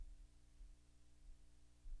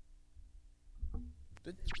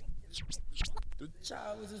The, the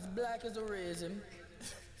child was as black as a raisin,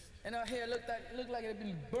 and her hair looked like it had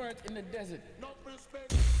been burnt in the desert. No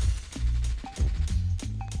respect.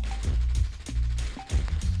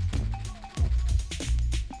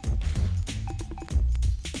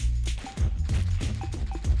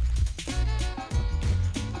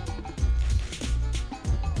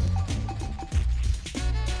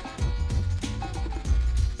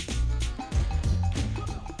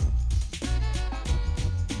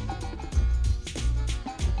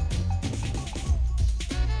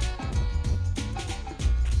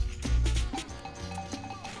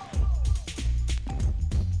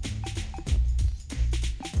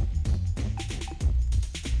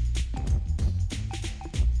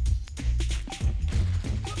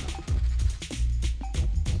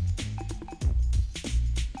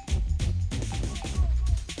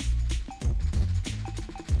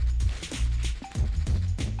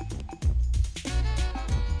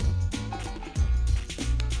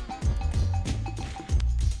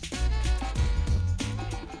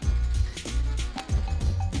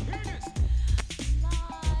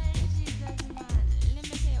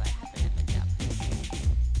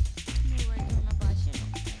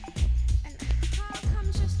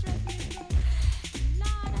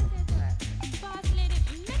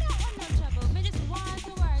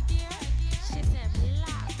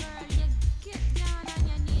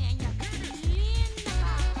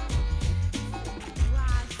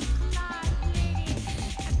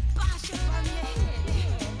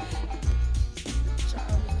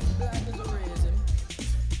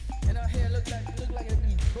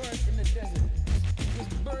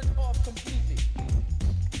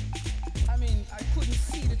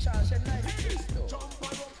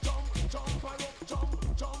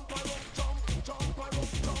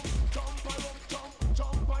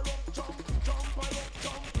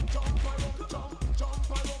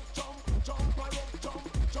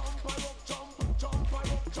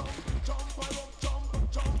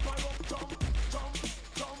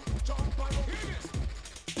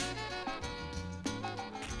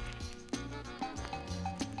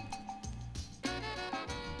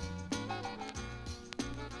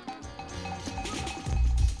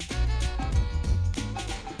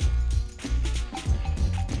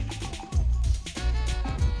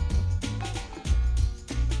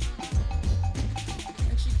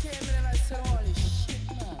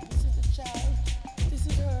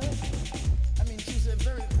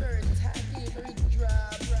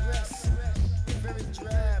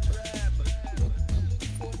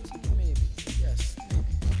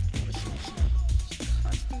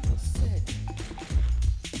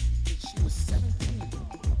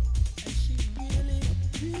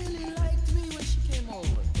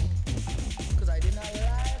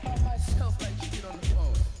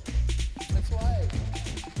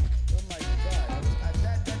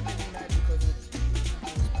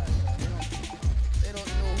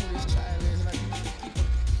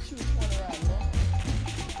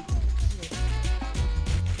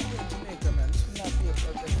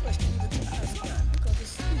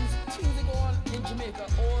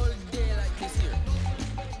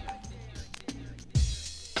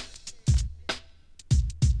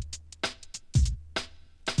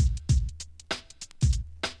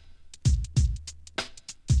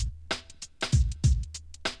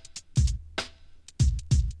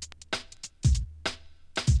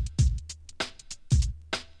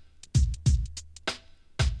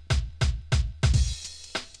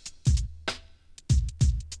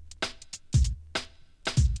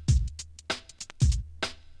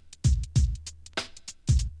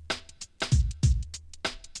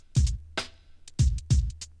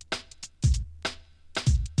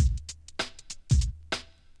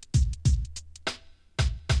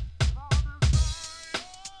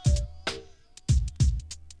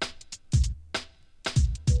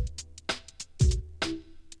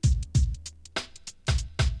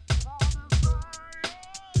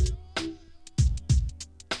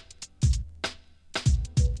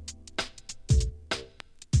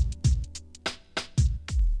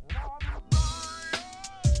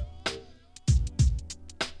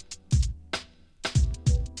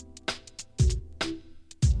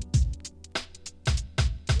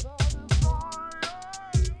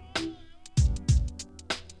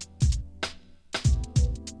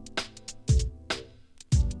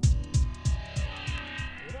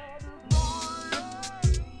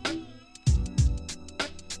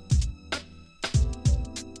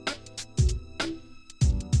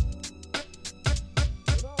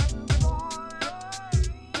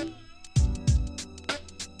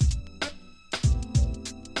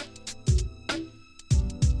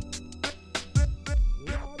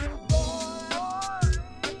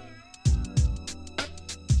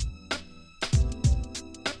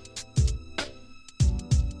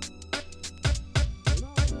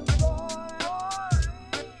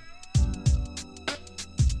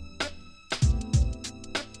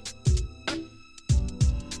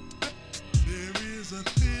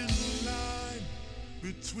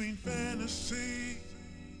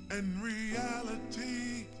 and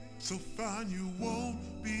reality so fine you won't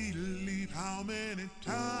believe how many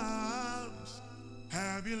times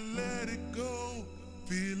have you let it go.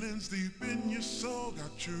 Feelings deep in your soul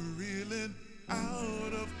got you reeling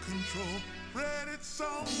out of control. Read it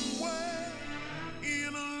somewhere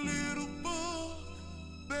in a little book,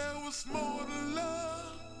 there was more to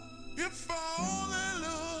love if I only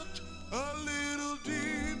looked a little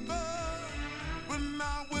deeper. But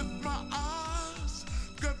now with my eyes,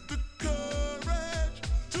 got the courage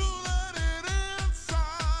to let it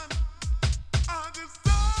inside. I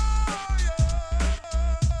desire.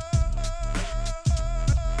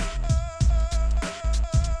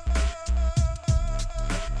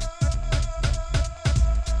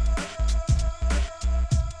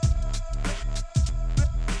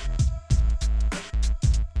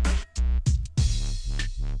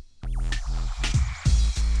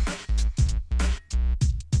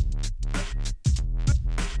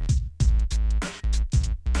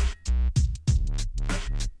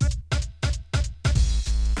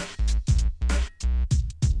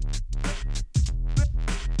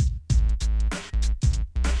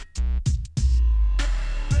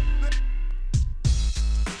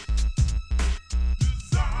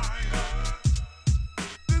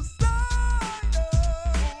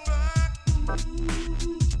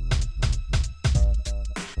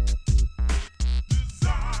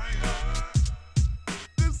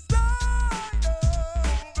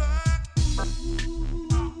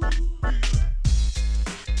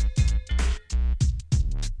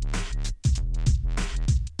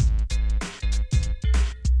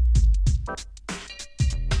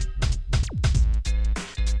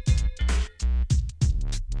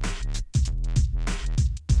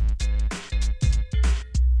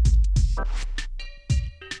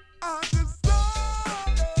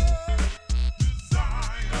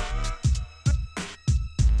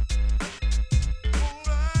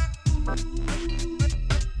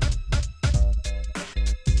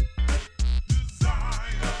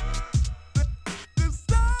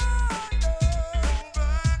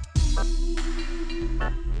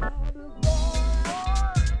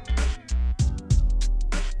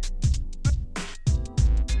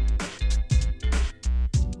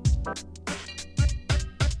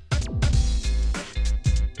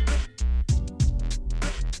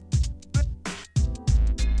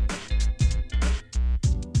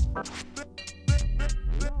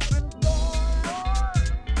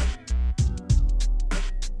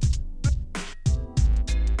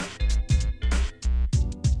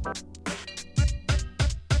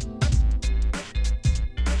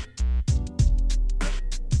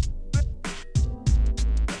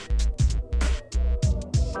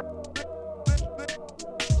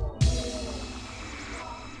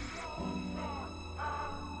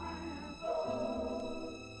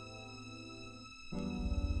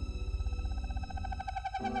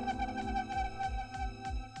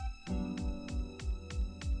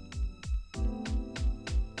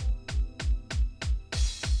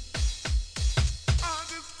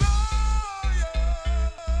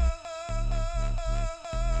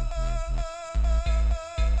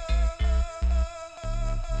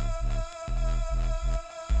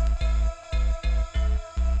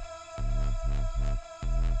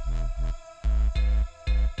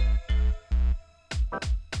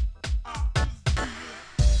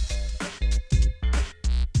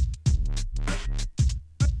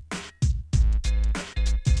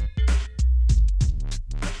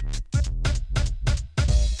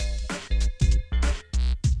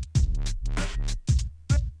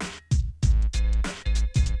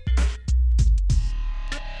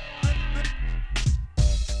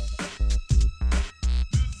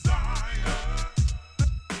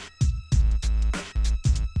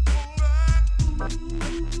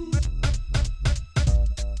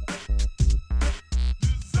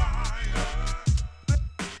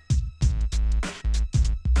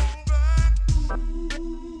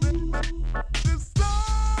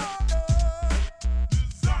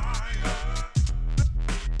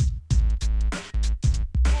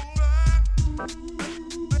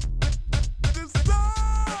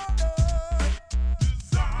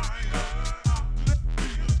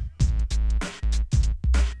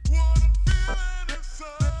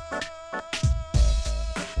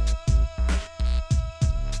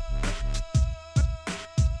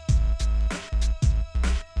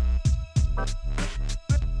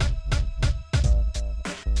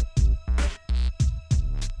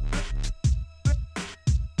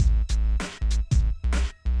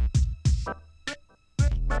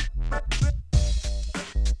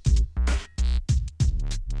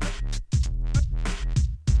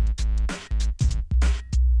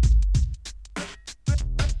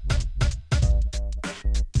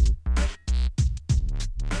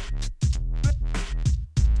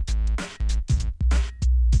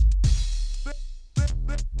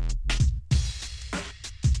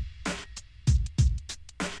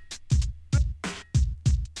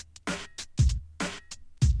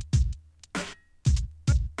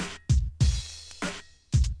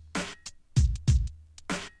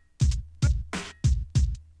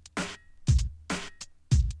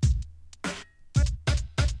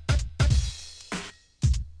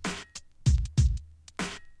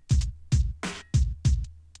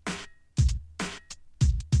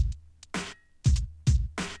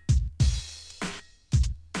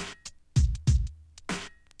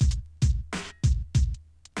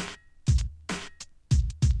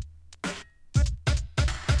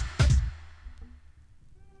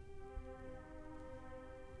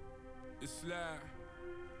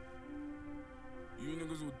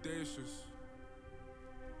 Audacious.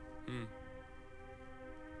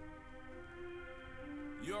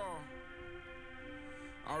 Yo,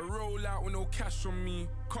 I roll out with no cash on me,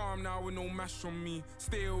 calm now with no mash on me.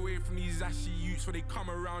 Stay away from these ashy youths where they come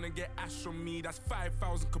around and get ash on me. That's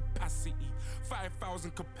 5,000 capacity,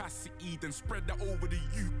 5,000 capacity. Then spread that over the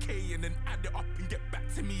UK and then add it up and get back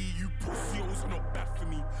to me. You pussios are not bad for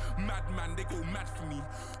me. Madman, they go mad for me.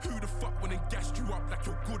 Who the fuck went and gassed you up like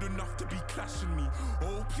you're good enough to be clashing me?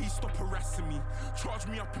 Oh, please stop harassing me. Charge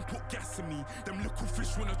me up and put gas in me. Them little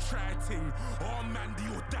fish wanna try a ting. Oh man,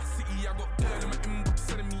 the audacity. I got girl in my inbox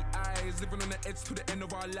sending me eyes. Living on the edge to the end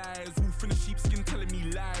of our lives. Wolf in the sheepskin telling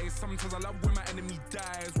me lies. Sometimes I love when my enemy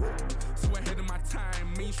dies. So ahead of my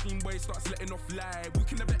time. Mainstream boy starts letting off live. We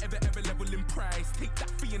can never ever ever level in price. Take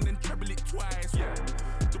that fee and then treble it twice. Yeah,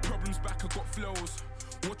 the problem's back, I got flows.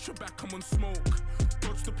 Watch your back, I'm on smoke.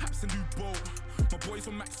 Dodge the paps and do both. My boys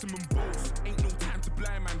on maximum bolts. Ain't no time to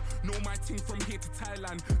blind man. Know my ting from here to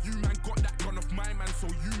Thailand. You man got that gun off my man, so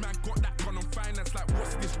you man got that gun on finance. Like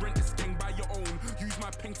what's this? Rent a skeng by your own. Use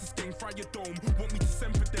my pen to skeng, fry your dome. Want me to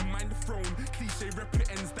send for them, mind the throne. Cliche rep it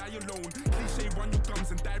ends, die alone. Cliche run your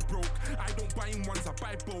guns and die broke. I don't buy in ones, I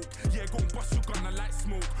buy bulk. Yeah, go and bust your gun, I like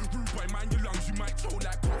smoke. Rude boy, mind your lungs, you might choke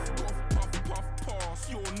like cough, cough, puff, puff, pass.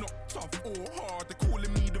 You're not tough or hard. They're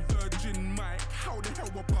calling me the Virgin Mike. How the hell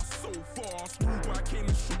I bust so fast? Rude boy, I came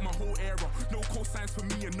and shook my whole era. No cosigns for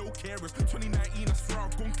me and no carers. 2019, I swear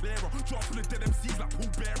I've gone clearer. Drop full of dead MCs like Paul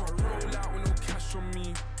Bearer. Roll out with no cash on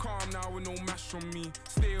me. Calm now with no mash on me.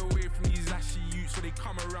 Stay away from these ashy youths so they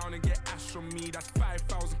come around and get ash on me. That's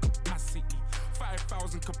 5,000 capacity,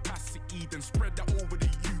 5,000 capacity. Then spread that over the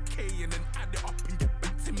UK and then add it up and get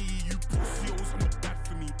back to me. You pussios are not bad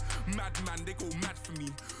for me. Madman, they go mad for me.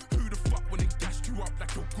 Who the fuck went and gassed you up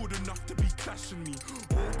like you're good enough to be clashing me?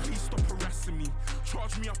 Oh, please stop harassing me.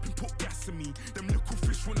 Charge me up and put gas in me. Them little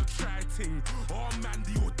fish wanna try a ting. Oh man,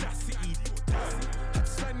 the audacity. Had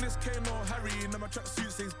to sign this K, no Harry. Now my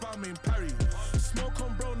tracksuit says Balmain Parry. Smoke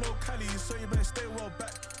on bro, no Cali, so you better stay well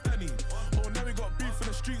back, Danny. Oh, now we got beef in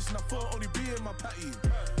the streets and I thought only be in my patty.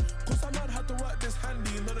 Cause I learned how to work this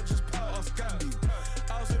handy, not to just power us Gandhi.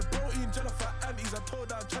 I was with bro eating Jennifer Andes. I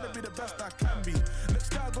told her I'm trying to be the best I can be. Next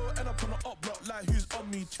guy go end up on the up block like who's on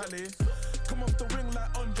me, Charlie. Come off the ring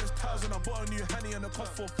like Andres 1000. I bought a new Henny and it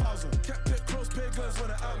cost 4,000. Kept it close, pay girls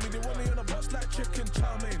wanna out me. They want me on a box like chicken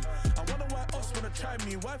chow mein. I wonder why us wanna try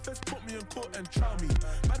me. Why first put me in court and chow me?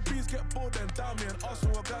 Bad bees get bored and down me. And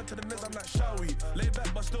Arsenal will go to the nets, I'm like, shall we? Lay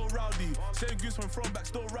back but still rowdy. Saying goose when thrown back,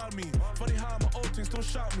 still round me. Funny how my old thing still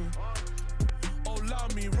shout me. Oh, allow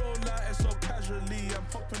me, roll out it so casually. I'm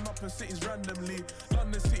popping up in cities randomly.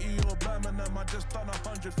 London City or Birmingham, I just done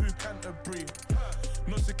 100 through Canterbury.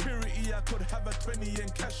 No security, I could have a 20 in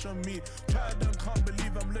cash on me. Tried and can't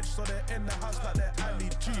believe I'm rich, so they're in the house like they're Ali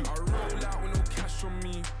G. I roll out with no cash on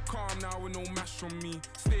me, calm now with no mash on me.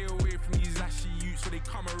 Stay away from these ashy youths, so they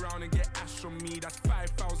come around and get ash on me. That's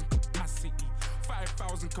 5,000 capacity,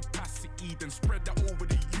 5,000 capacity. Then spread that over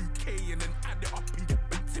the UK and then add it up and get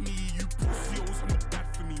back to me. You pussios are not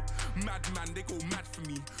bad for me. Madman, they go mad for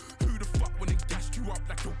me. Who the fuck when they gassed you up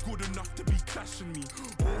like you're good enough to be clashing me?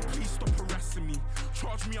 Oh, please stop harassing me.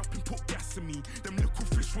 Charge me up and put gas in me. Them little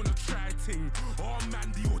fish wanna try a ting. Oh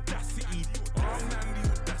man, the audacity. Oh man, the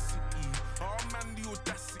audacity. Oh man, the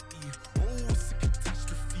audacity. Oh, it's a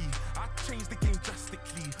catastrophe. I changed the game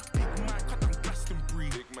drastically. Big Mike, cut down Glastonbury.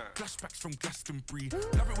 Flashbacks from Glastonbury.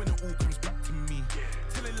 Love it when it all comes back to me.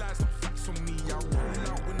 Telling lies, not facts on me. I roll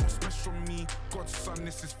out with no special on me. God's son,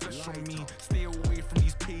 this is flesh on me. Stay away from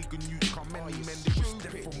these pagan youths. How many men they wish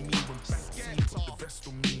death on me. When back put the vest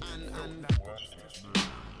on me.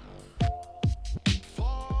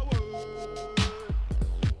 Forward,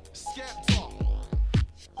 Skepta.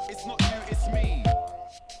 It's not you, it's me.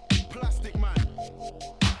 Plastic man.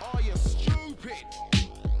 Are you stupid?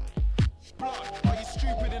 Blood, are you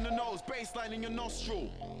stupid in the nose? Baseline in your nostril.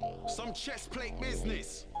 Some chest plate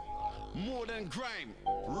business. More than grime.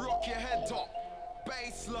 Rock your head top.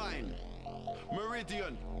 Baseline.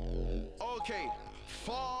 Meridian. Okay.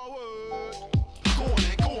 Forward.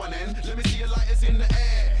 Go on then. Let me see your lighters in the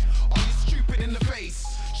air. Are you stupid in the face?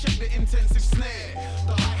 Check the intensive snare.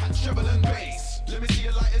 The hi-hat, treble and bass. Let me see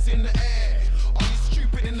your lighters in the air. Are you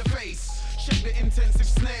stupid in the face? Check the intensive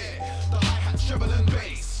snare. The hi-hat, treble and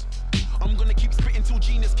bass. I'm gonna keep spitting till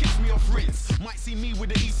genius kicks me off rinse. Might see see me with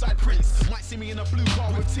the Eastside Prince. Might see me in a blue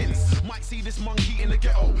car with tints. Might see this monkey in the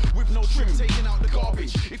ghetto with no trim, taking out the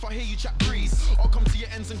garbage. If I hear you chat breeze, I'll come to your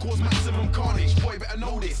ends and cause maximum carnage. Boy, better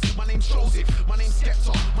know this. My name's Joseph, my name's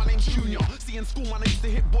Skepta, my name's Junior. See in school, man, I used to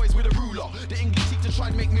hit boys with a ruler. The English teacher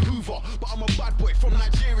tried to make me Hoover, but I'm a bad boy from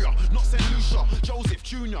Nigeria, not St. Lucia. Joseph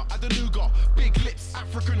Junior, Adenuga, big lips,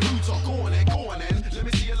 African hooter. Go on then, let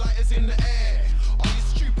me see your lighters in the air. Are you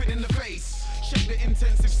stupid in the face? Check the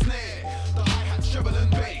intensive snare, the hi-hat, treble and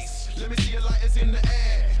bass. Let me see your lighters in the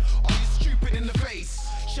air. Are you stupid in the face?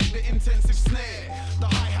 Check the intensive snare, the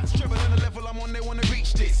hi-hats, treble and the level I'm on, they wanna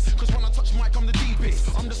reach this. Cause when I touch mic, I'm the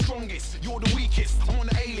deepest, I'm the strongest, you're the weakest. I'm on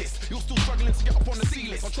the A-list, you're still struggling to get up on the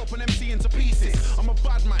C-list. I'll chop an MC into pieces. I'm a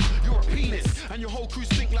bad man, you're a penis, and your whole crew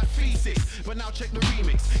stink like feces. But now check the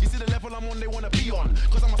remix, you see the level I'm on, they wanna be on.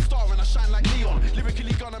 Cause I'm a star and I shine like neon.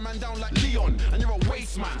 Lyrically gun a man down like Leon, and you're a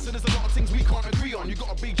waste man, so there's a lot of things we can't agree on. You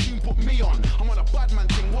got a big tune, put me on. I'm on a bad man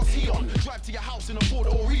thing, what's he on? Drive to your house in a Ford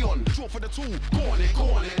Orion. Draw for the tool, go on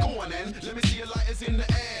then. Let me see your lighters in the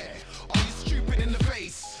air. Are you stupid in the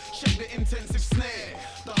face? Check the intensive snare,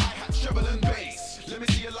 the hi-hat, treble and bass. Let me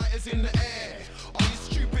see your lighters in the air. Are you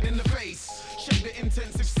stupid in the face? Check the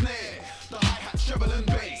intensive snare, the hi-hat, treble and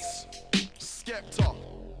bass. Skepta,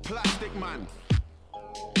 Plastic Man,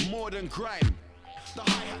 more than grime. The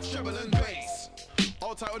hi-hat, treble and bass.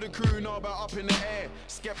 All tight of the crew know about up in the air.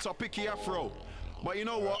 Skepta, picky afro. But you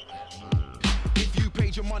know what? If you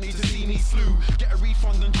paid your money to see me slew, get a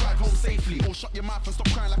refund and drive home safely. Or shut your mouth and stop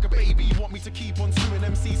crying like a baby. You want me to keep on suing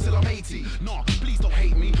MCs till I'm 80? Nah, please don't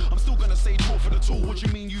hate me. I'm still gonna say draw for the tool. What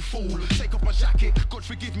you mean you fool? Take off my jacket, God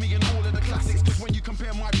forgive me and all of the classics. Cause when you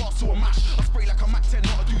compare my bars to a mash, I spray like a Mac 10,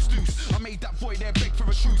 not a deuce. I made that boy there beg for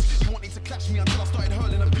a truce. He wanted to clash me until I started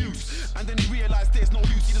hurling abuse. And then he realised there's no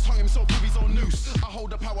use. He just hung himself with his own noose. I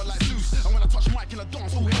hold the power like Zeus. And when I touch mic in a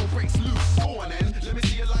dance, all hell breaks loose. Go on then, let me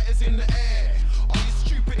see your lighters in the air. Are you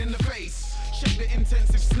stupid in the face? Check the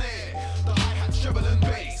intensive snare, the hi-hat, treble and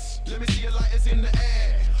bass. Let me see your lighters in the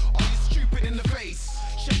air. Are you stupid in the face?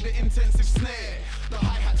 Check the intensive snare, the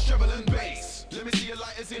hi-hat, treble and bass. Let me see your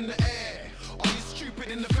lighters in the air. Are you stupid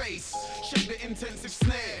in the face? Check the intensive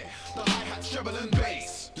snare, the hi-hat, treble and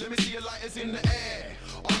bass. Let me see your lighters in the air.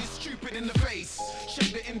 Are you stupid in the face?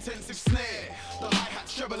 Check the intensive snare, the hi-hat,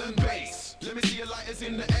 treble and bass. Let me see your lighters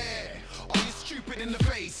in the air. Are you stupid in the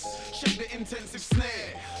face? Check the intensive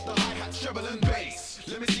snare, the hi-hat, treble and bass.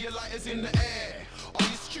 Let me see your lighters in the air. Are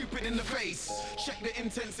you stupid in the face? Check the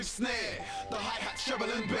intensive snare, the hi-hat, treble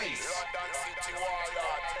and bass. London City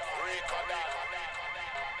Warlord, reconnect.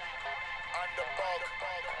 And the bug,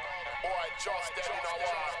 boy just dead in a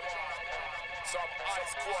war. Some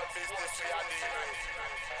ice cold business we are dealing with.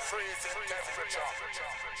 Freezing temperature.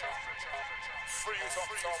 Freeze up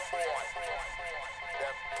some boy.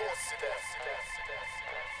 Them pussy them.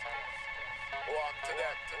 Walk to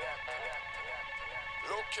them.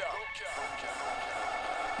 Look here.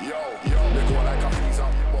 Yo, they go like a freezer,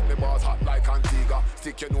 but me bars hot like Antigua.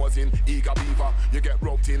 Stick your nose in, eager beaver. You get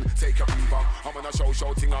roped in, take a breather. I'm on a show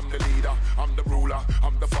shouting, I'm the leader, I'm the ruler,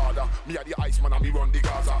 I'm the father. Me are the Iceman and me run the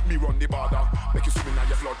Gaza, me run the border. Make you swimming on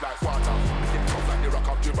your blood like water. Me get tough like the rock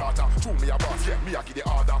of Gibraltar. True me a boss, yeah, me a give the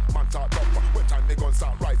order. Man talk tough, when time they gun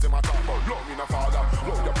start rising, my talk about love in a father.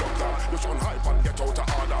 Love your blood clot, you shun hype and get out of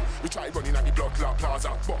order. You try running at the blood clot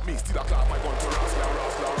plaza, but me still a clap my gun to rascal.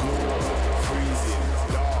 Cold, freezing,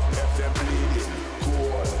 dark, left them bleeding.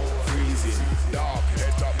 Cold, freezing, dark,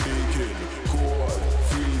 head up leaking. Cold,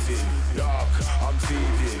 freezing, dark, I'm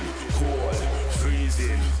seething. Cold,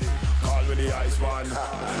 freezing, call me the Iceman.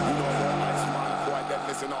 You know the Iceman, boy, them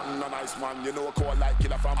listen nothing on Iceman. You know a cold like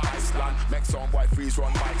killer from Iceland. Make some boy freeze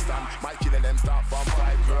run bike stand. My killer them start from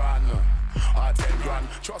 5 grand. Or 10 grand,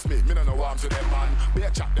 trust me, me no know warm to them man. Be a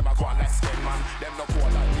chat, them a go on like skin man. Them no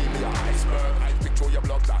cold like me a iceberg. I picture your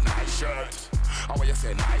blood like nice shirt. How you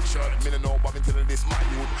say nice shirt? Me no know but until this my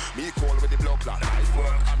youth. Me cold with the blood like nice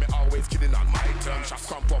work. And me always kidding on my turn. Shots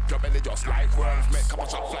crump up your belly just like worms. Make couple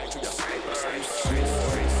shot fly to your sideburns.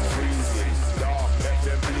 Freezing, dark, let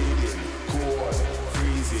them bleeding. Cold,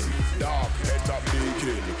 freezing, dark, head up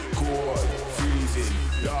leaking. Cold, freezing,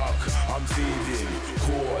 dark, I'm seething.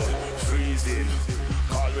 Cold, freezing,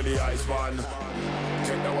 call me the Iceman.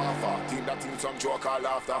 Take the water, think that thing some joke or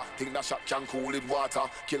laughter. Think that shot can cool it water.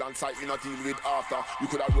 Kill on sight, we not deal with after. You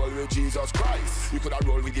coulda roll with Jesus Christ. You coulda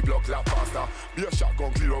roll with the blood clot faster. Be a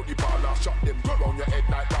shotgun clear out the parlor. Shot them go round your head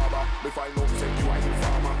like barber. Me find out send you ain't the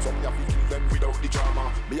farmer. Some me have to kill them without the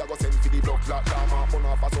drama. Me a go send for the blood clot drama. Burn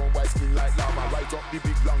off a some white skin like lava. Right up the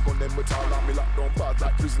big long gun them with taller. Me lock down pads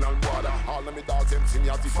like prison and water. All of me dogs them sing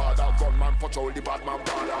as the father. Gunman punch all the bad man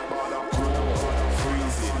border. Cold,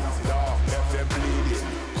 freezing. freezing. Dark, left them bleeding.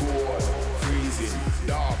 Cold, freezing.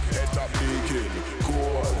 Dark, head up leaking.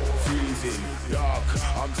 Cold, freezing. Dark,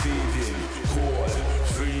 I'm thieving. Cold,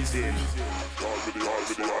 freezing.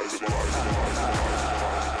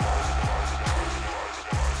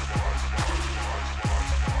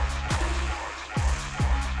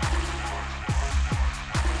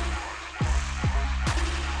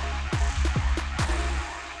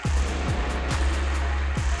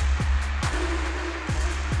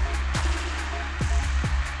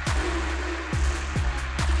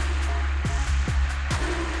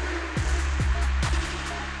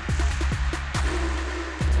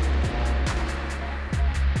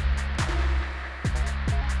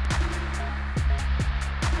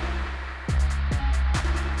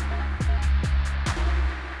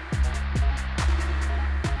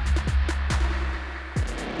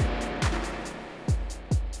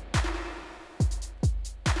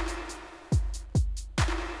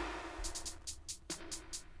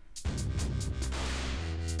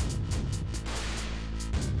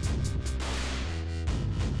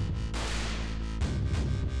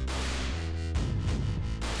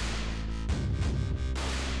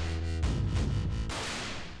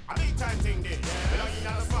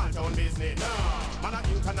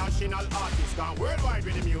 International artist gone worldwide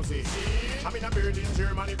with the music. I'm in a Berlin,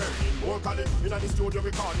 Germany, Berlin. Vocally, in the studio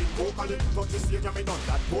recording. Vocally, touch the stage and me done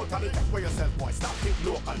that totally. Check for yourself, boy, stop think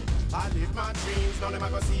locally. I live my dreams, none of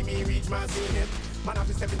them gonna see me reach my zenith. Man, I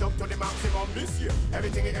fi step it up to the maximum this year.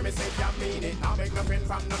 Everything you hear me say, I mean it. Now make nothing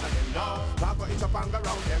from none of them, no. Now go itch up and go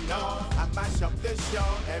round them, no. I mash up the show,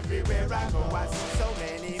 everywhere I go, I see so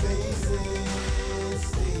many faces,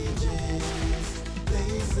 stages,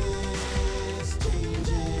 places,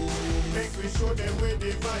 changes. Make we show them where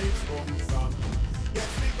the vibes come from. Yes,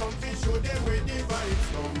 we come to show them where the vibes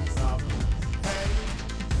come from. Hey,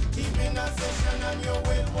 keep in a session and you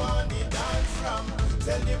will want the dance from.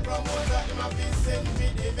 Tell the promoter him have been sent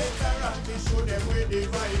for the veteran to show them where the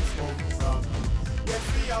vibes come from. Yes,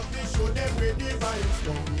 we have to show them where the vibes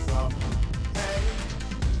come from. Hey,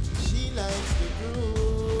 she likes the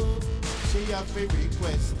groove. She have to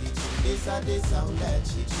request it. This are the sound that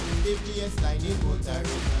she choose. The bass line it put her in a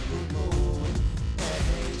good mood.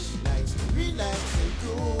 Hey, she likes to relax and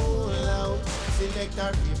cool out. Select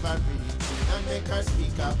her favorite tune and make her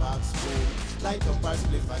speaker box full. Light up her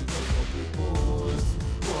spliff and take up the pose.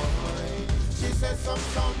 Boy, she says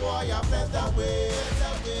some boy I feather away.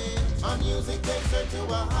 My music takes her to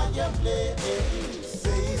a higher place.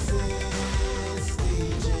 Faces,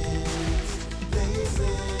 stages,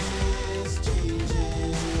 places,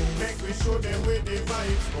 changes. Make we show them where the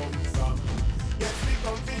vibes come from. Yes, we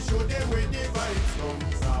come to show them where the vibes come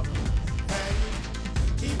from. Hey,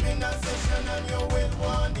 keep in a session and you will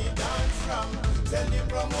want the dance from. Tell the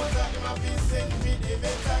promoter him have been sent for the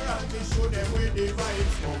veteran to show them where the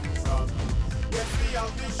vibes come from. Yes, we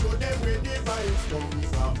have to show them where the vibes come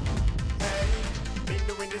from. Hey, been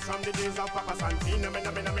doing this from the days of Papa Santino. Me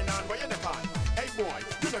on, where you the pan? Hey boy,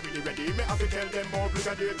 you not really ready. Me have to tell them about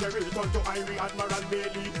Brigadier Jerry, turn to Irie, Admiral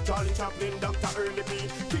Bailey, Charlie Chaplin, Dr. Early B,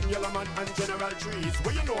 King Yellowman and General Trees.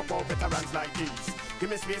 What you know about veterans like these? Give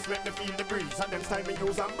me space, make me feel the breeze. And them style me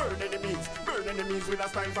use and burn enemies. Burn enemies with a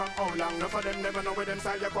style from how long? None of them never know where them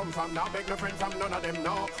style you come from. Now beg no friend from none of them,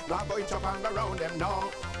 no. Now go each up and go round them, no.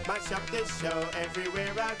 Mash up this show,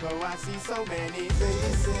 everywhere I go I see so many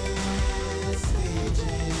faces,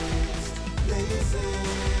 stages,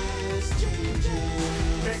 places,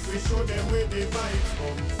 changes. Make we show them where the vibes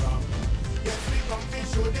come from. Yes, we come to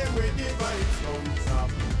show them where the vibes come from.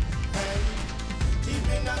 Hey, keep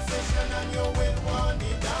in a session and you will want the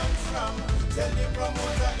dance from. Tell the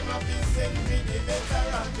promoter him have been sent for the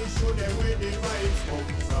veteran to show them where the vibes come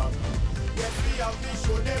from. Yes, we have to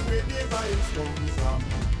show them where the vibes come from.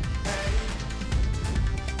 Hey,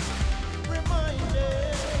 remind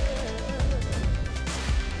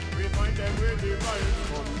them where the vibes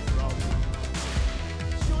come from.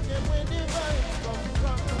 Show them where the vibes come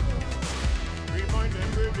from. Remind them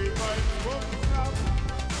where the vibes come from.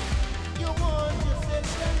 You want to send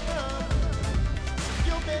them down.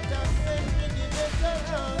 You better send me the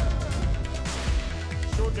veteran.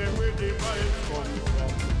 Show them where the vibes come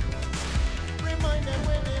from. Remind them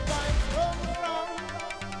where the vibes come from.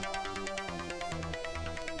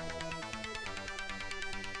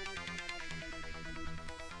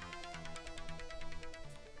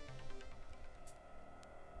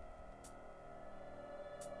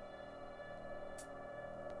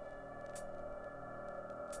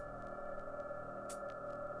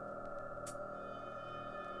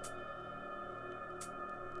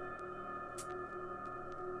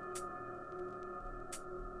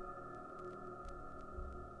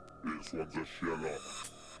 This one's a sheller.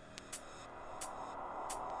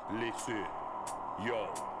 Listen, yo.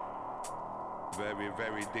 Very,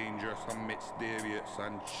 very dangerous and mysterious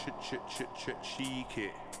and cheeky.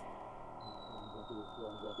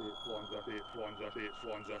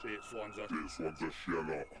 This one's a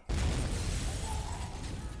sheller.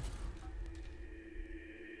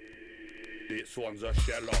 This one's a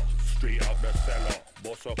sheller, straight out the cellar.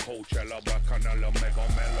 Boss a Coachella, Bacchanal, Mega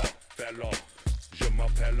Mella. Fella, je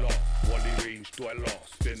m'appelle, Wally range dweller.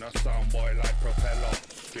 Spin a soundboy like propeller,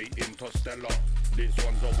 straight interstellar. This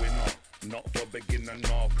one's a winner, not for beginner,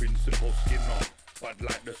 nah, principal skinner. Bad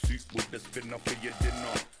like the soup with the spinner for your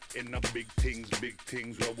dinner. In the big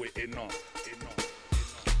things where we're inner.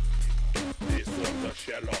 This one's a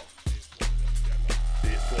sheller.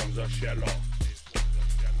 This one's a sheller.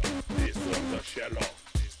 This one's a sheller.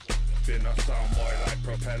 Spin a soundboy like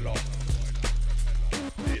propeller.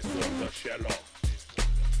 This one's a sheller.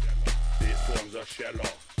 This one's a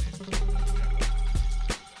sheller.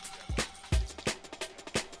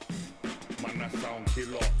 Man, a sound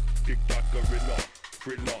killer. Big bad gorilla.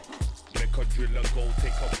 Thriller. Make a driller go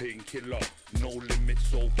take a painkiller. No limit,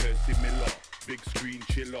 so Percy Miller. Big screen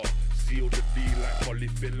chiller. Seal the deal like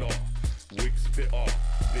polyfiller. Wig spitter.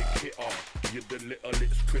 Big hitter. You're the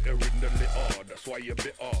littlest critter in the litter. That's why you're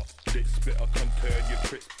bitter. Lit spitter can turn your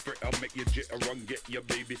crisp fritter. Make you jitter and get your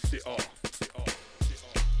babysitter.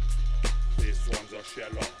 This one's a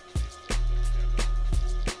sheller.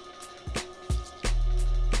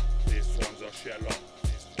 This one's a sheller.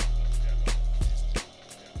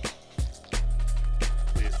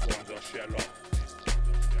 This one's a sheller. This one's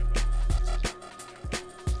a sheller.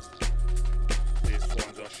 This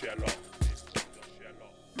one's a sheller.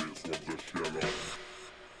 This one's a sheller.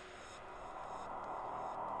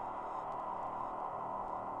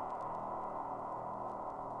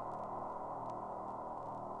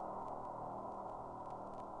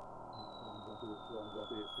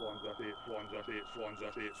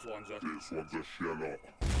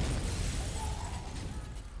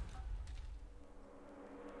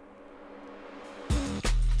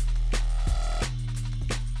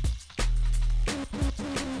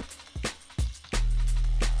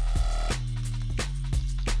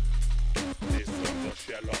 This one's a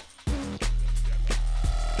sheller.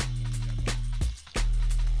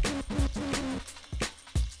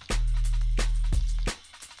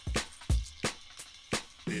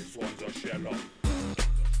 This one's a sheller.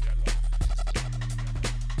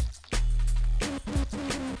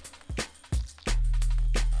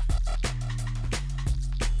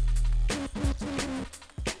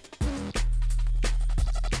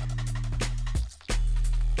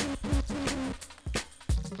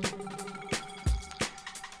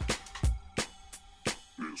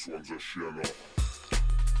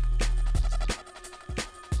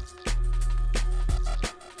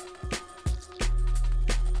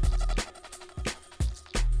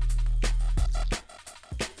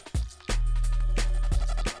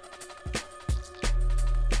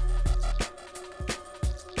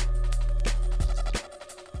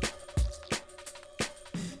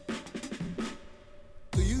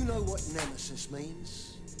 Do you know what nemesis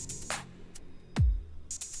means?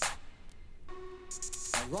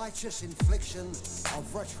 A righteous infliction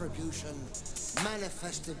of retribution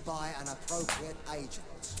manifested by an appropriate agent.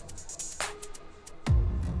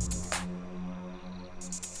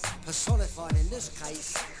 Personified in this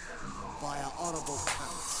case by an honourable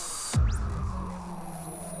count.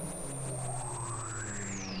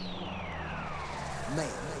 Me.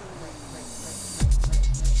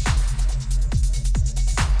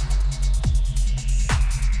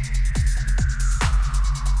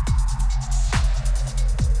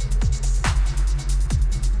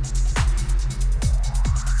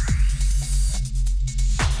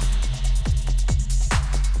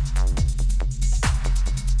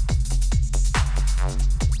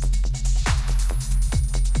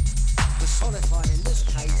 Personified in this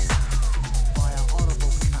case by an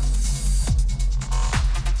honourable count.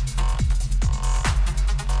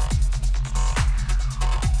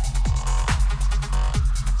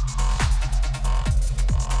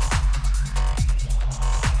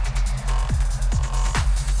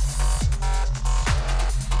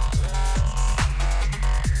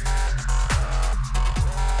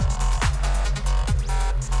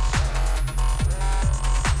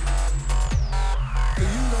 Do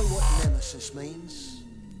you know what nemesis means?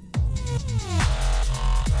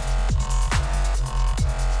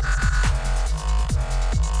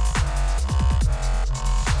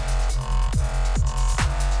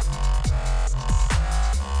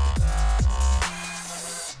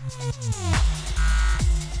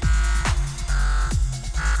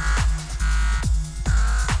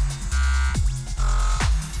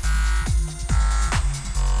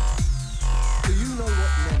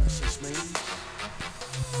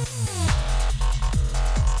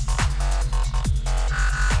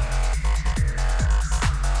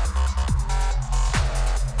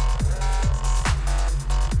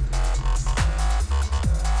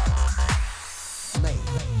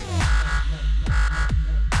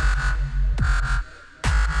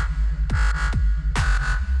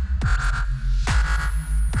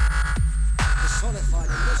 Personified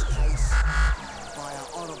in this case by our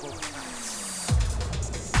honourable cats.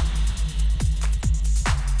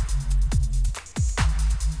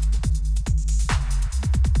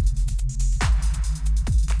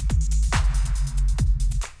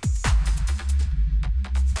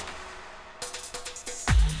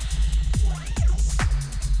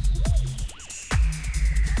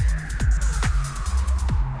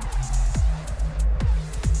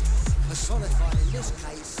 Personified in this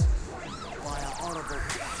case by our honourable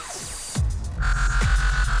cats.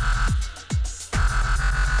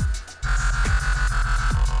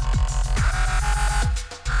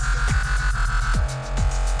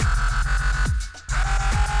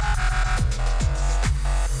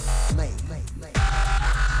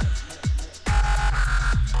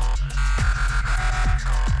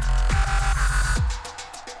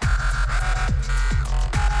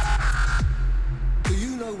 Do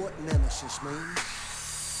you know what nemesis means?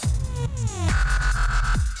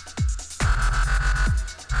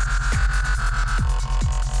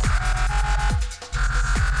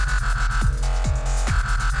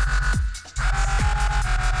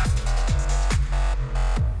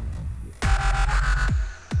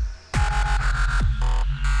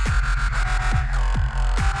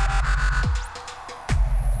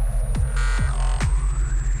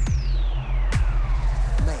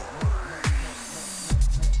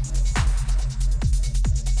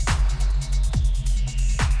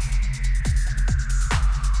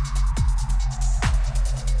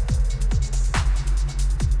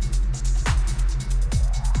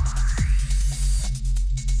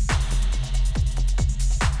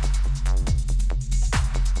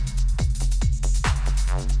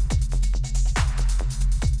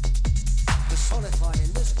 Personified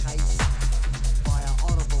in this case by our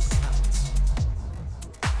honourable cats.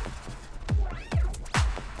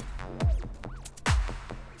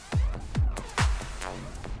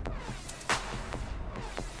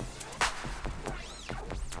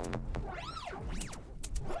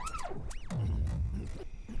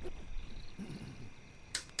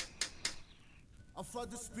 I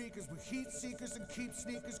flood the speakers with heat seekers and keep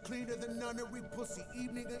sneakers cleaner than nunnery pussy.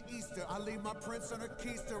 Evening and Easter, I leave my prints on a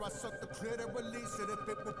keister. I suck the clear to release it. If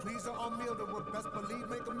it will please her, I'll meal to her. Best believe,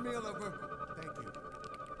 make a meal of her. Thank you.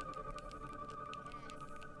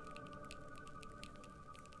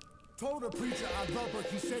 Told the preacher I love her,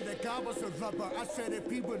 he said that God was a lover. I said if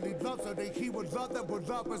he really loves her, then he would love that we're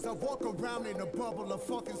lovers. I walk around in a bubble of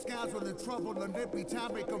fucking scoundrel in trouble. And every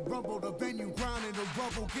time make a rumble, the venue ground in the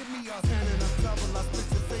rubble. Give me a hand and a double, I split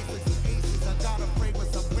your face with some aces. I got a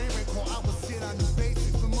fragrance of miracle, I will sit on new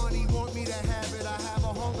basics. The money want me to have it, I have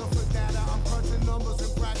a hunger for data. I'm crunching numbers and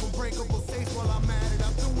crack unbreakable safes while I'm at it.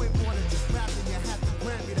 I'm doing more than just rapping, you have to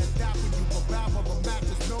grant me that doubt when you go bow of a match.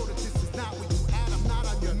 Just know that this is not where you at, I'm not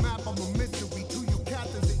on your map. I'm a mystery to you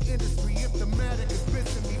captains in industry. If the matic is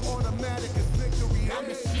missing me, automatic is victory. I'm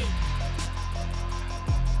the shit.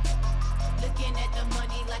 Looking at the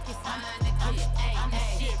money like it's mine to get. I'm the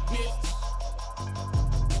shit, bitch.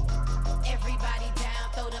 Everybody down,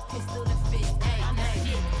 throw the pistol to fist. I'm the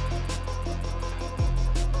shit.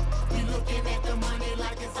 You looking at the money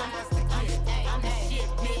like it's ours to get. I'm the shit,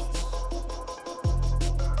 bitch.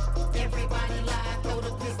 Everybody live, throw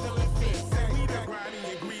the pistol and fist. We the grimy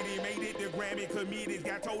and greedy, made it the Grammy comedians.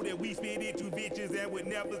 Got told that we spit it to bitches that would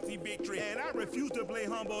never see victory. And I refuse to play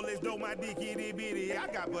humble as though my dick itty bitty. I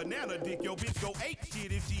got banana dick, your bitch go ape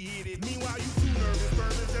shit if she hit it. Meanwhile, you too nervous,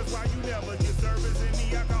 nervous, that's why you never get service. And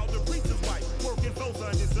me, I call the preacher's wife, working for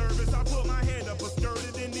Sunday service. I put my hand up a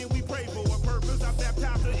skirted and then we pray for a purpose. I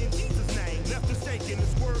baptized her in Jesus' name, left her shaking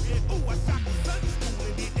and squirting. Ooh, I shot the Sunday school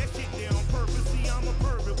and did that shit there on purpose. See, I'm a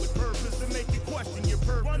pervert with purpose to make you question your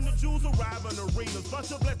purpose. Run the jewels, arrive in arenas,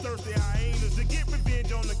 bunch of bloodthirsty hyenas to get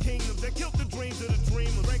revenge on the kingdoms that killed the dreams of the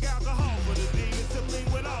dreamers. Drink alcohol for the demons to link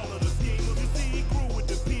with all of the schemers. You see, he grew with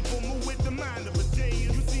the people, move with the mind of a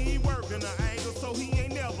genius. You see, he working the angle, so he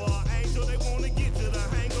ain't never an angel. They wanna get to the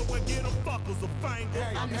hangar, but get them fuckers a finger.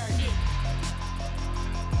 I'm the shit.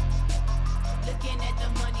 Looking at the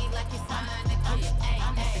money like it's mine to get.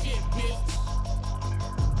 I'm the shit, bitch.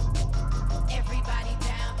 Everybody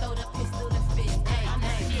down, throw the pistol to fist. I'm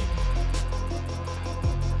the shit.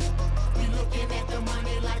 You looking at the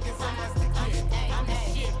money like it's ours to get. I'm the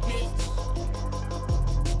shit, bitch.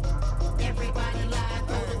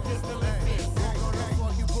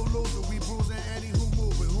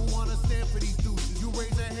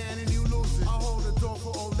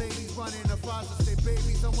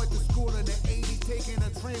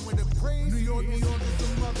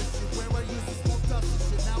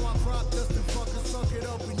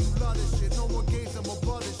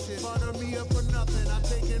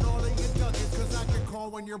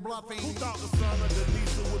 you're bluffing. Who thought the son of the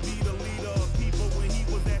Lisa would be the leader of people when he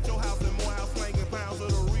was at your house in Morehouse slanging pounds of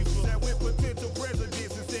the reefer? That with potential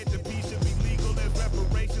presidents and said the peace should be legal as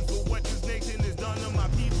reparations for what this nation has done to my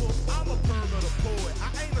people. I'm a pervert, a poet.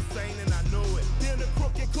 I ain't a saint and I know it. Then the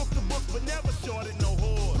crook and cook the books but never shorted no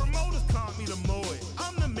whore. Promoters caught me to mow it.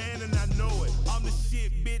 I'm the man and I know it. I'm the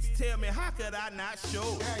shit, bitch. Tell me, how could I not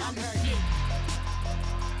show it? I'm the shit.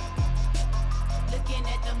 Looking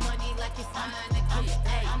at the money like it's mine to get.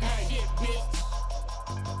 I'm the shit, bitch.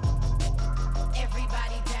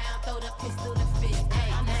 Everybody down, throw the pistol to fist.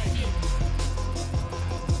 I'm the shit.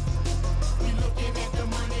 We looking at the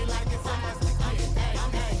money like it's ours to get.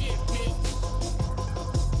 I'm the shit, bitch.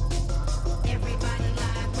 Everybody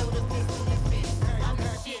line, throw the pistol to fist. I'm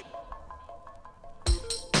the shit.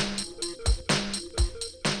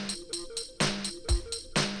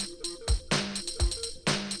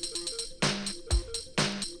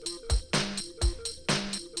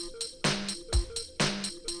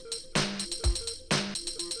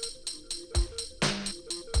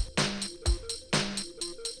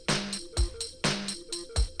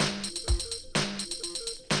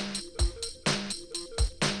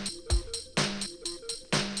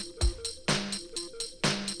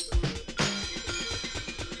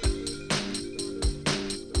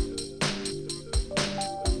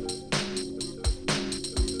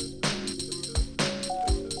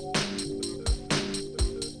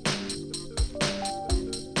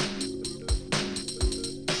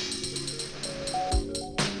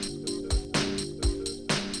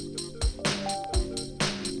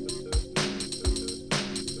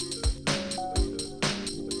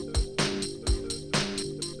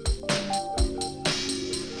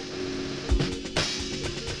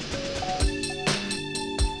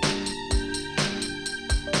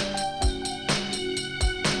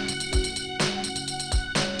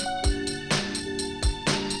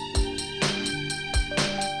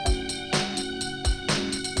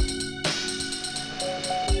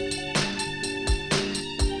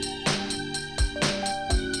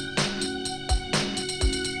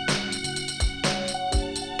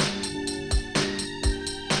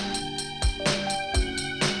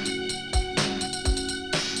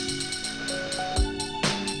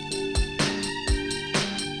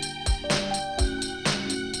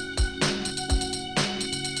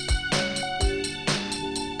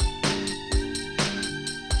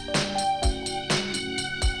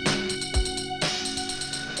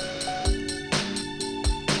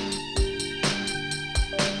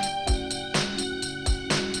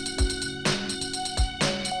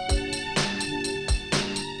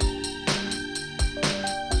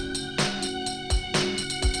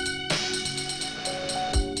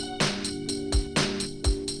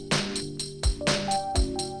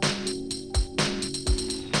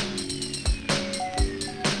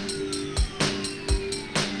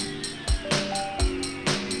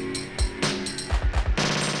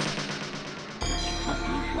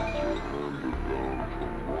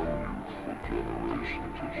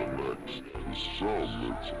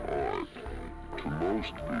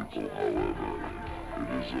 most people, however, it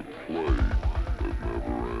is a play that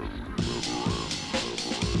never ends, never ends, never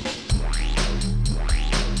ends.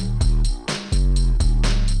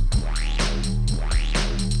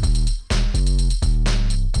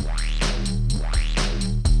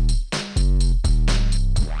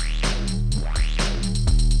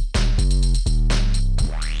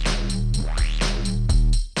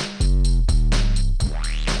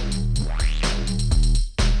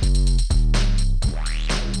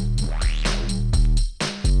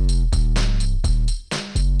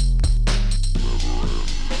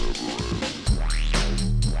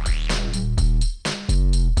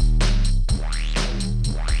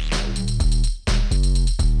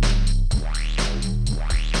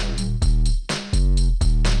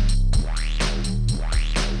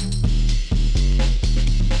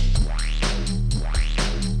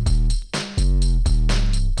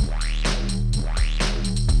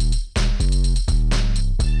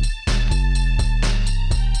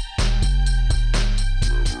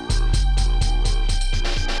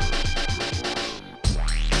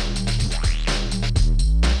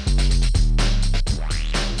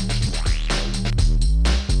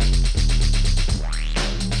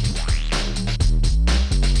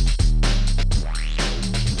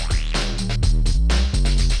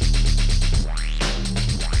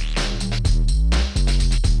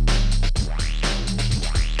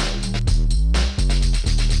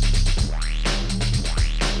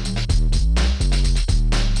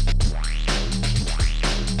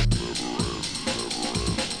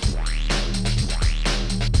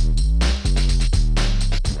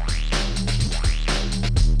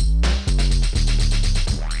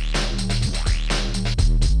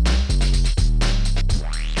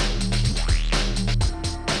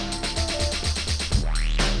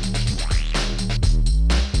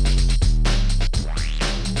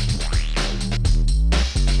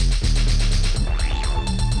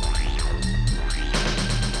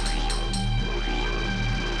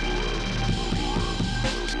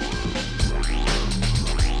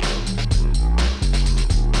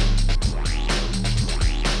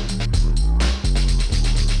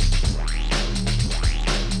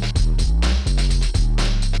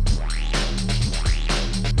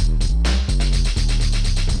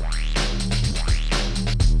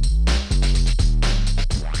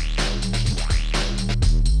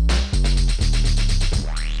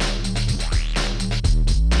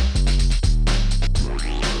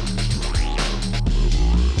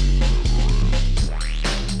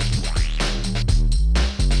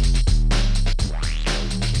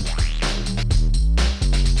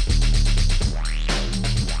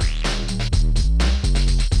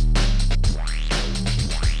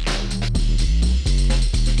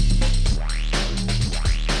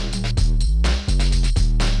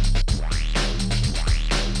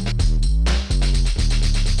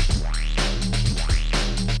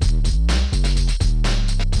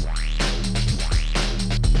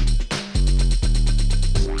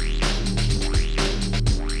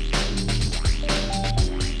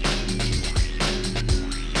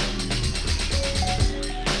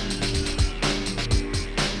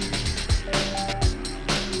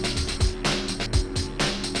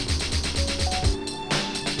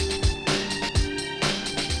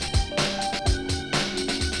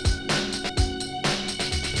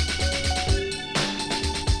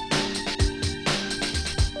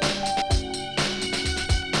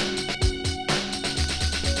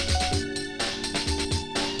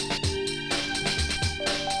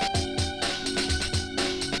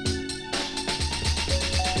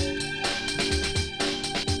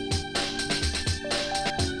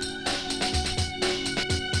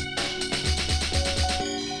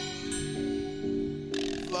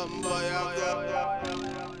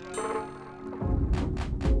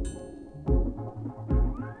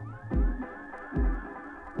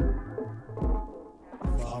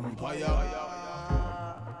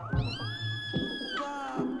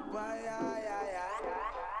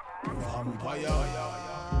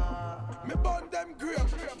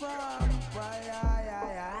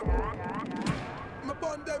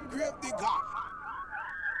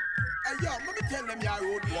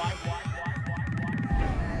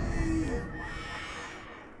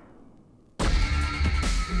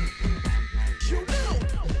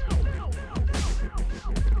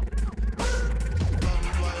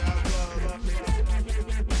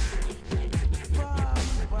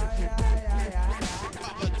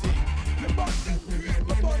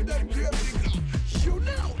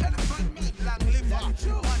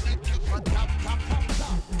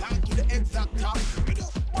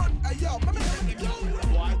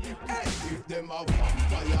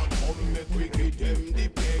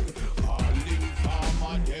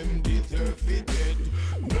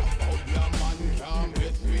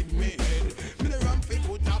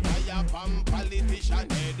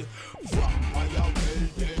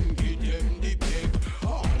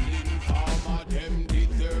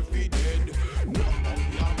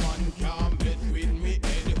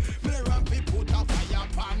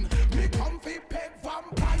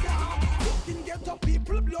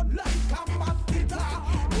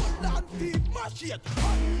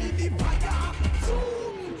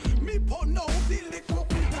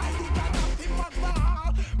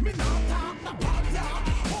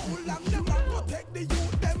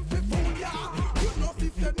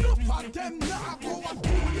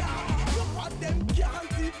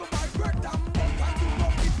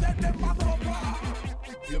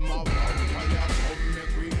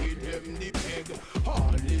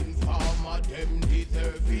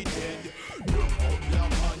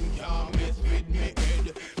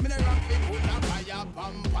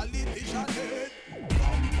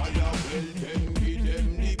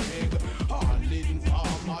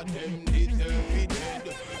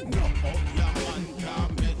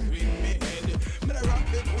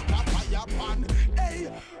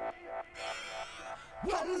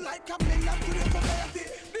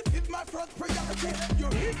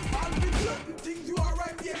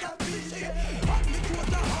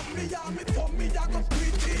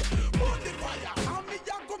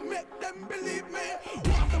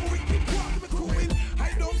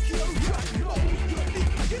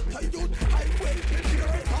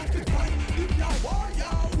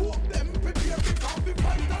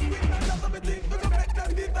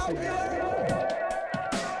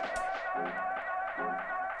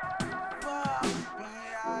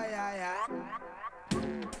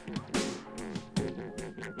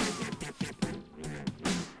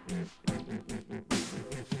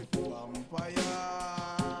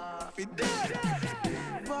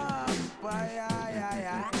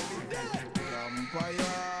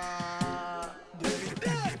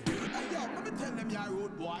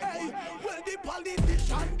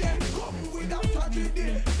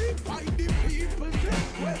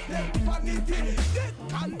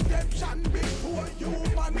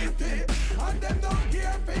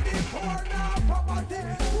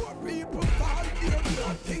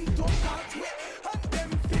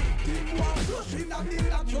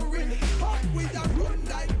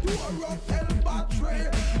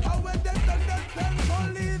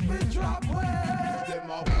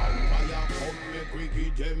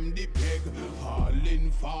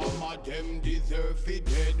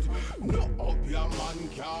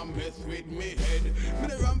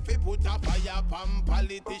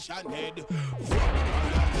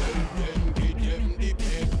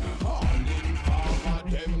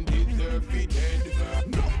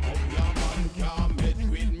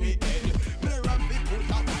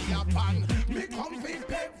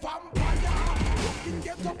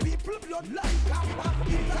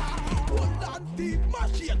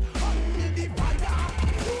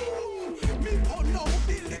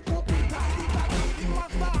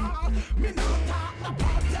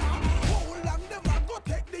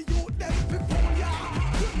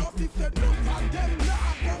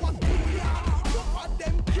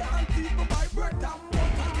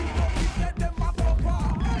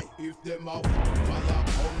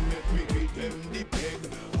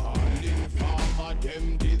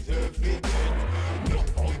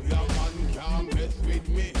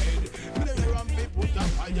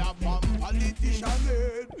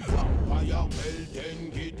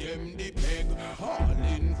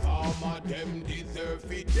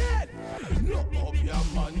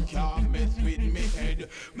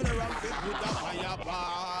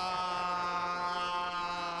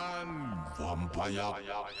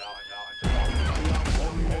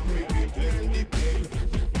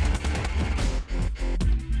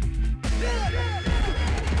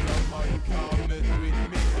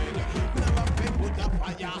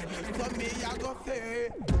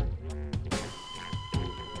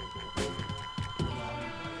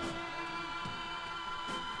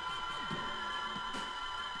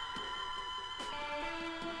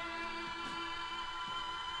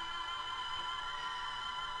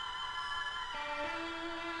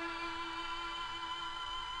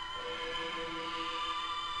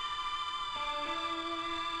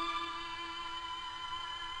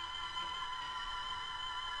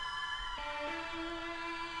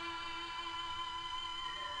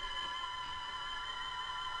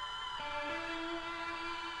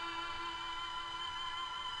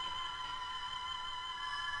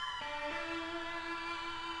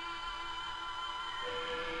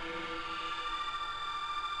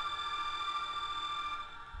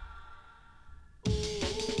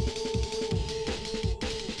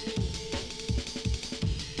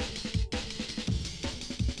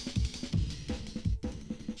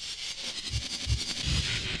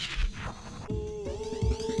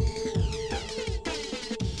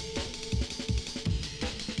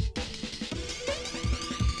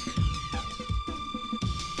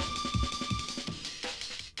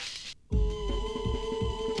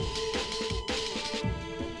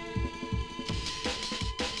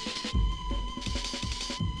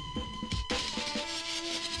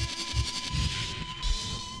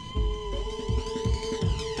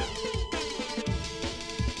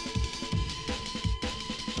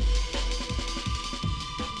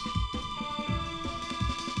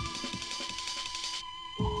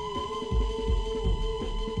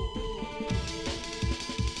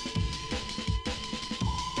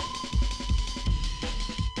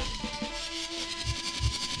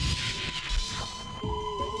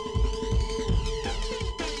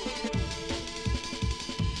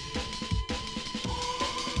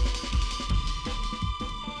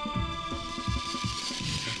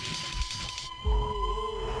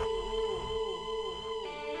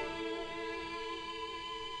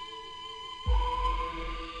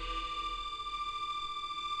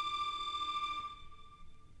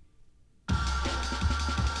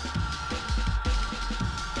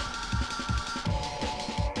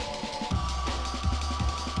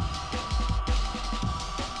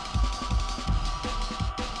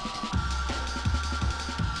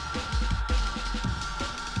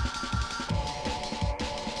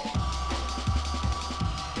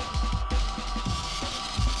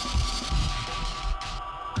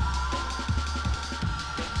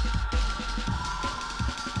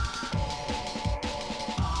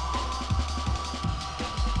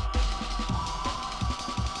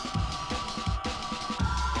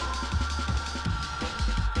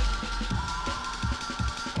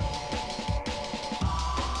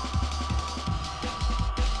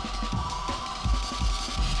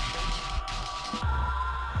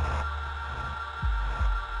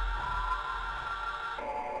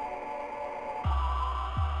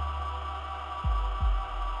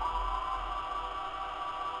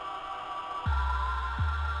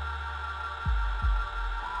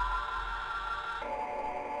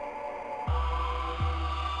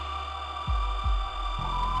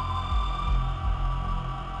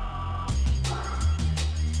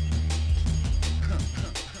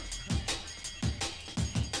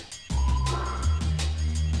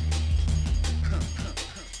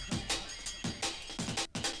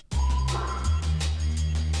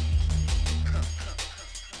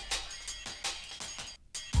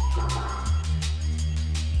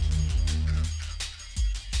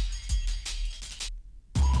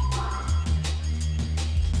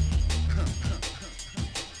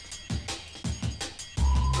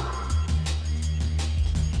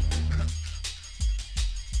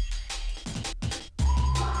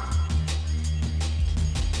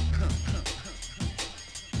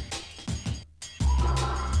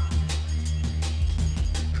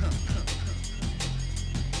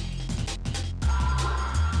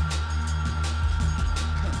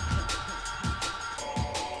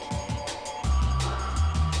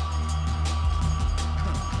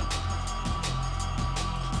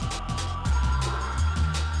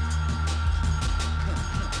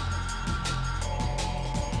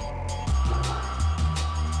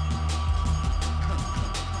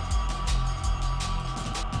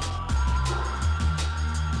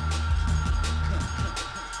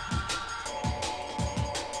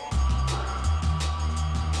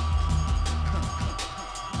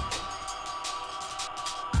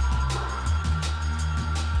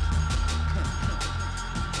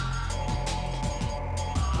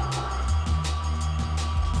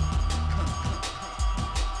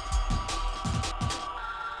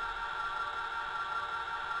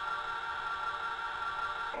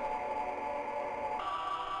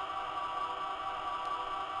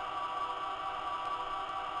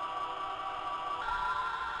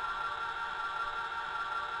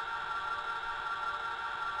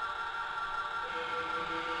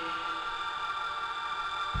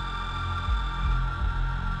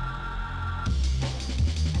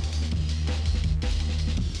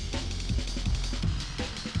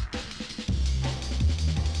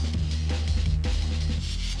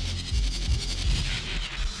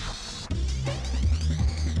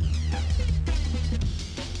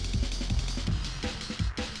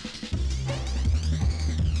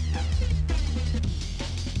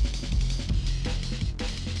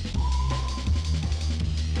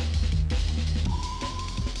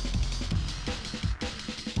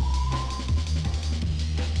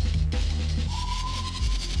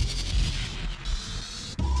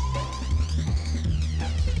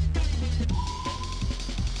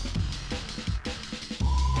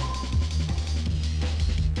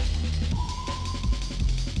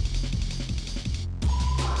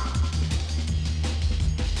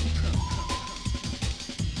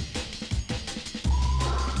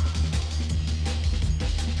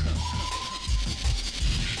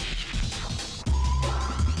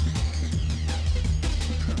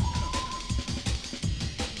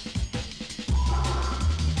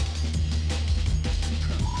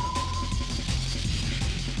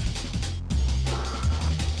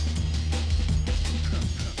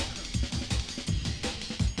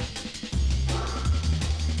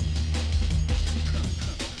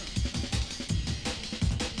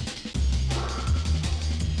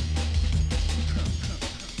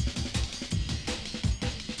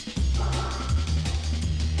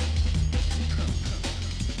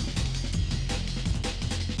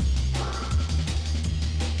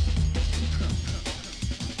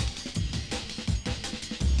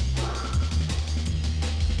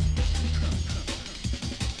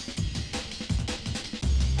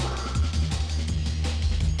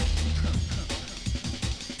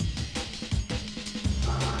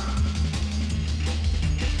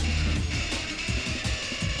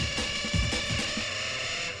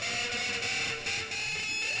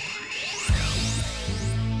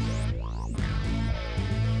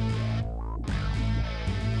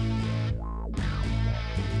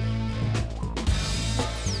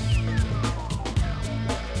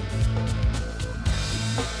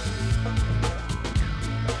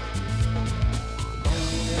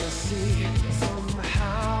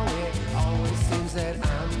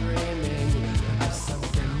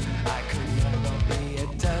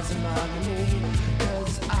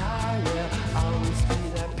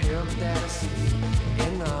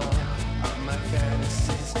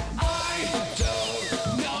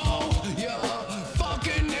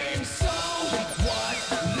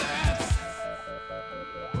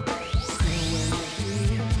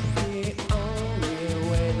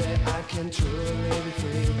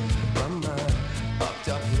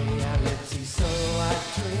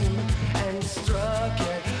 struck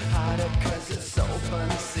it harder cause it's open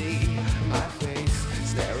sea. My face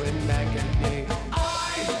staring back at me.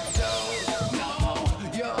 I don't know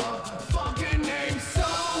your fucking name, so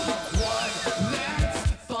what? Let's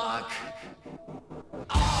fuck.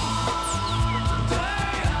 All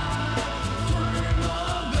day I dream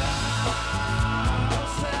about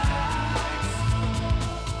sex.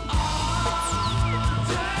 All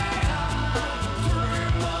day I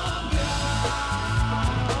dream about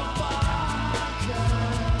fuck.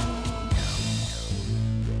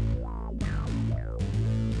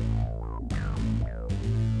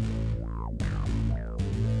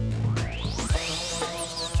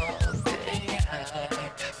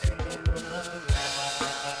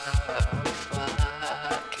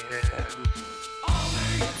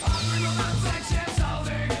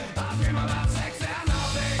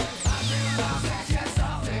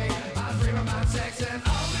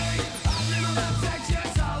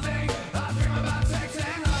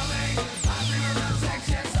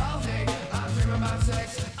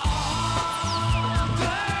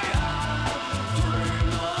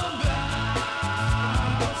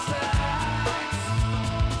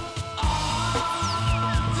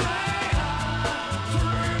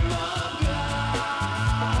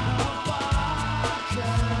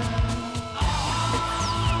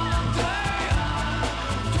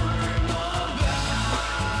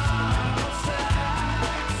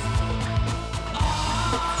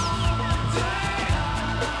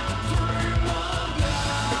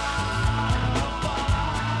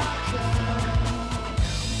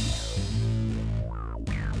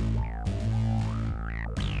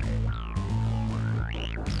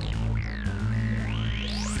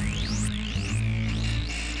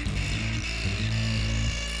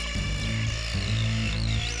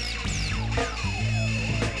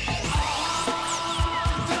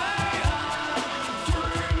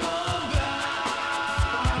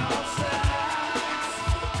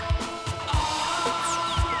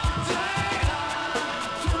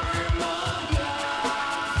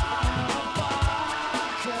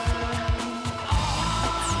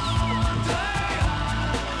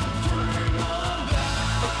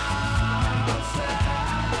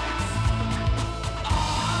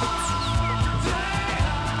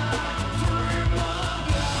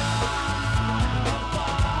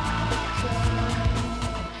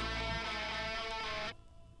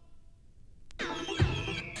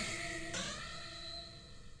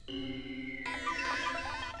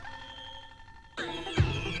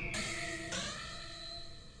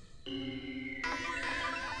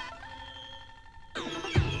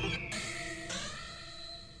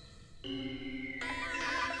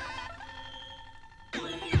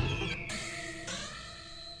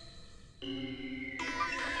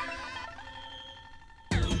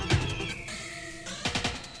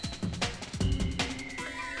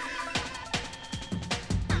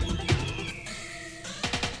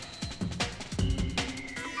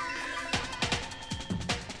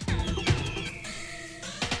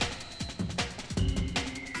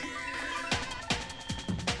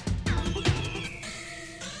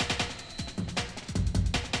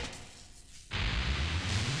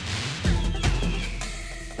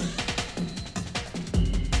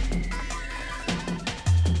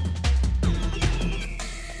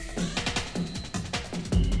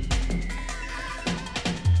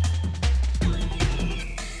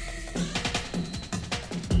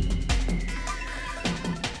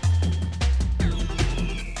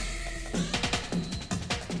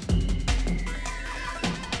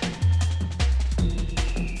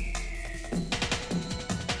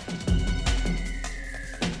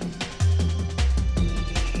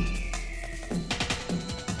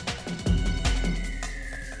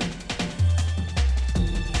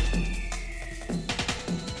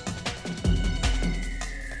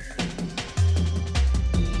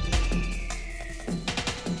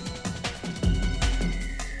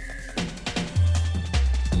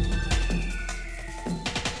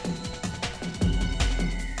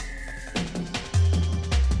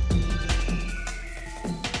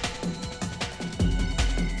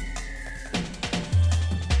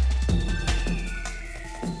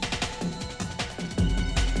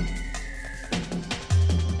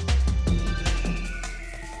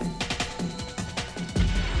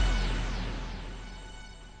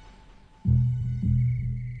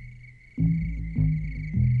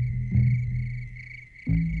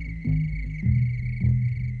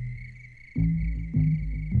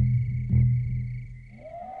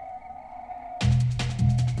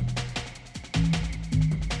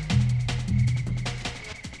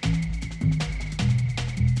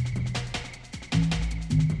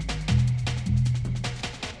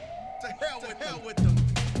 out with them.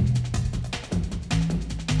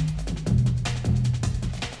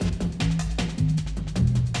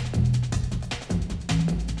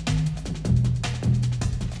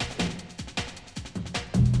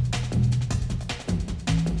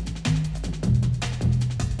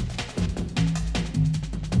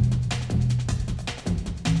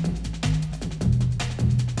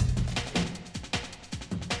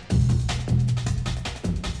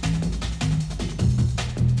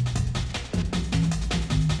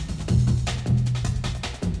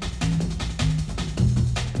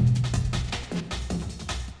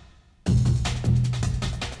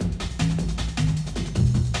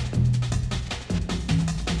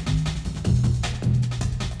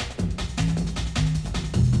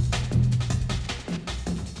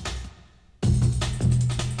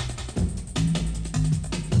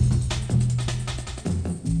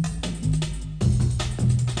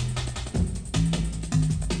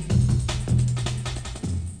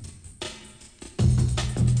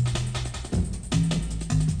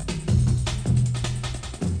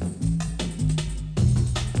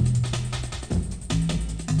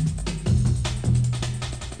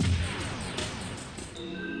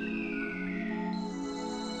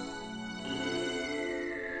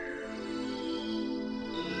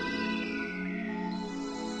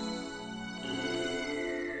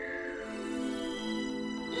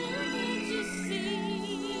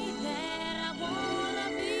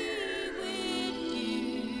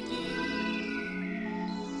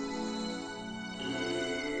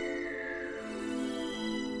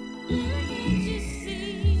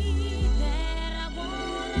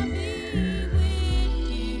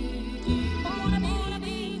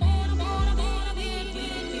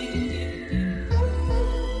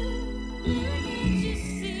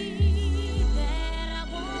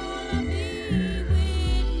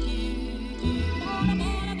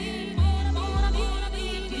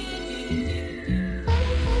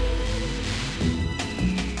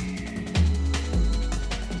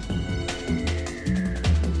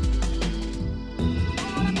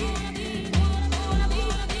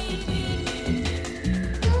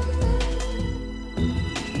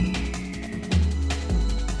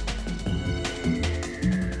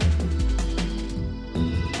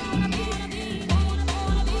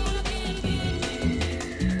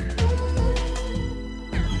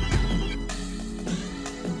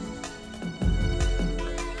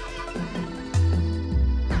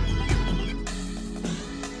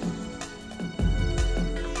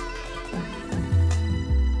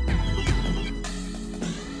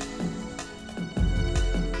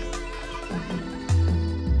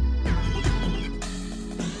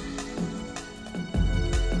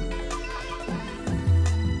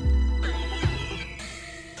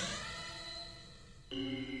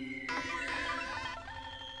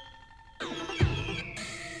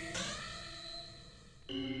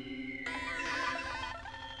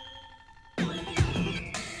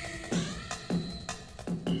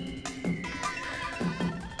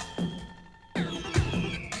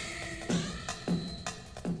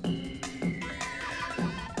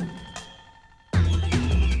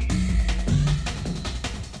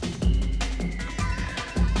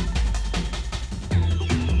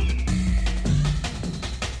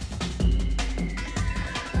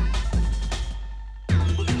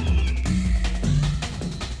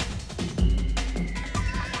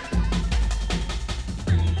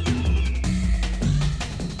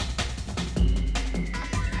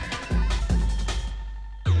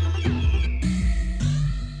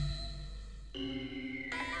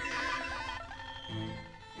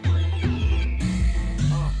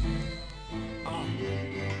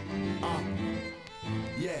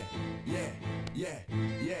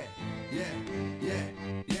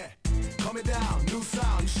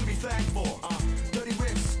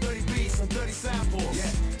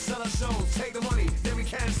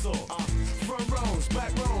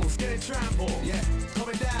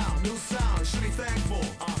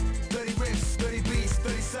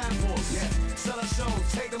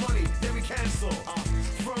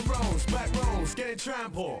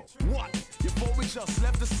 Trample. What? You thought we just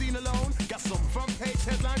left the scene alone? Got some front page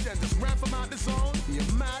headlines and just ran from out the zone? You're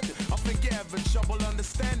mad? I think you're having trouble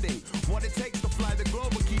understanding what it takes to fly the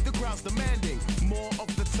globe and keep the crowds demanding more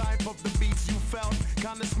of the type of the beats you felt.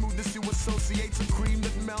 Kind of smoothness you associate to cream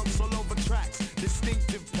that melts all over tracks.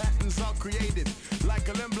 Distinctive patterns are created like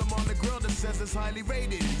an emblem on the grill that says it's highly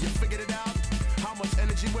rated. You figured it out? How much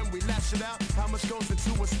energy when we lash it out? How much goes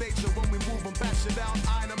into a stage when we move and bash it out?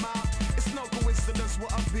 Iron them out. It's no coincidence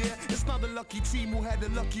we're up here. It's not a lucky team who had a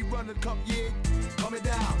lucky run and cup year. Coming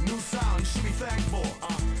down, new sound, you should be thankful.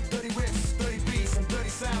 30 riffs, 30 beats, and 30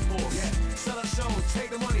 samples. Yeah, sell a show.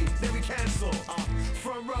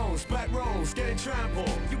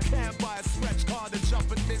 trampled. You can't buy a scratch card and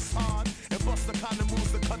jump it this hard and bust the kind of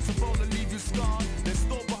moves that cuts a bone and leave you scarred. There's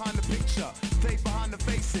thought behind the picture, faith behind the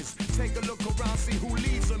faces. Take a look around, see who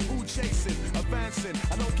leads and who chasing. Advancing,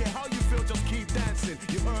 I don't care how you feel, just keep dancing.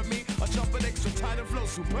 You heard me? I jump an extra tight and flow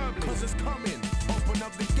superbly. Cause it's coming, open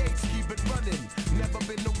up the gates, keep it running. Never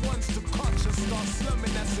been the ones to cut, just start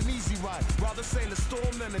slumming, that's an easy ride. Rather sail a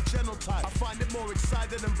storm than a gentle tide. I find it more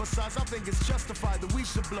exciting and besides I think it's justified that we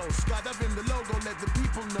should blow. Skydiving the logo, let the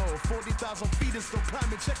people know. 40,000 feet is still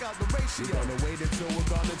climbing, check out the ratio. We're gonna wait until we're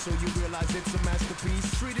gone until you realize it's a masterpiece.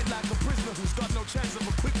 Treat it like a prisoner who's got no chance of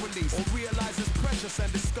a quick release. Or realize it's precious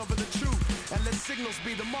and discover the truth. And let signals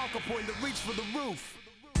be the marker point that reach for the roof.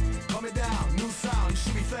 Coming down, new sound, you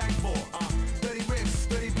should be thankful. 30 riffs,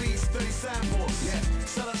 30 beats, 30 samples. Yeah,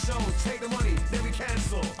 sell our shows, take the money, then we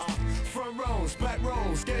cancel. Front rows, back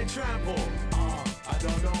rows, getting trampled. I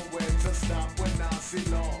don't know when to stop when I see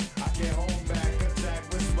law. I can't hold back, attack,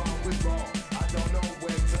 respond with raw. I don't know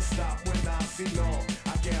when to stop when I see law.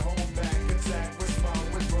 I can't hold back, attack,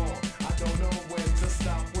 respond with raw. I don't know when to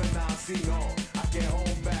stop when I see law. I can't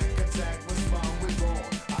hold back, attack, respond with raw.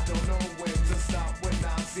 I don't know when to stop when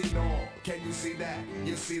I see law. Can you see that?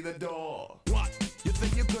 You see the door. What? You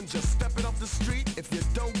think you can just step it off the street? If you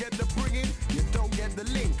don't get the bringing, you don't get the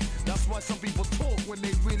link. That's why some people talk when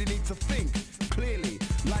they really need to think clearly.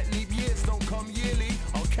 Like leap years don't come yearly.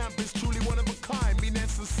 Our camp is truly one of a kind, mean and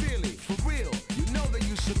sincerely. For real, you know that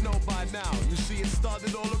you should know by now. You see it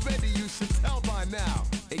started all already, you should tell by now.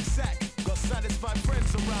 Exact, got satisfied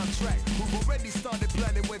friends around track who've already started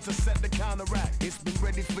planning when to set the counteract. It's been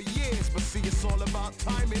ready for years, but see it's all about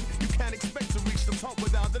timing. You can't expect to reach the top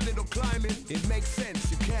without a little climbing. It makes sense,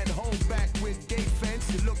 you can't hold back with gate fence.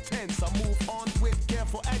 You look tense, I move on with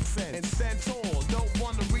careful accent and stand tall. Don't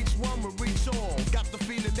wanna reach one, but reach all. Got the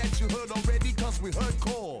feeling that you heard already, cause we heard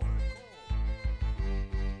core.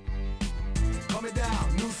 Coming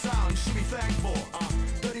down, new sound, you should be thankful.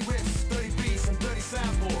 30 riffs, 30 beats, and 30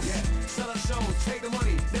 samples. Yeah, sell our shows, take the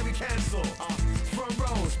money, then we cancel. Front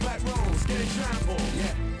rows, back rows, getting trampled.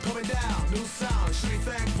 Yeah, coming down, new sound, you should be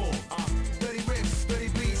thankful. 30 riffs, 30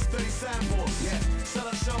 beats, 30 samples. Yeah, sell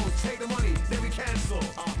our shows, take the money, then we cancel.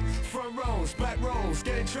 Front rows, back rows,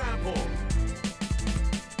 getting trampled.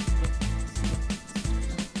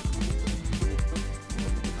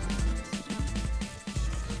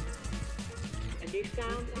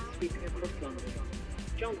 Sound is sweeping across London.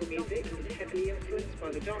 Jungle music is heavily influenced by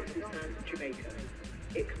the dancehall sounds of Jamaica.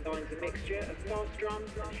 It combines a mixture of fast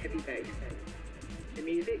drums and heavy bass. The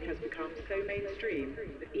music has become so mainstream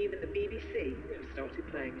that even the BBC have started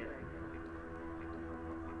playing it.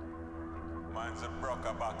 Man's a broke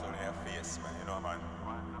a bottle in your face, man, you know, man.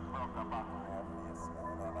 Man's a broke a bottle in your face, man,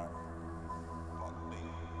 you know, man.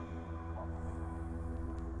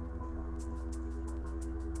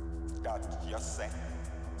 That you say.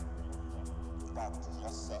 That you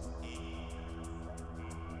say.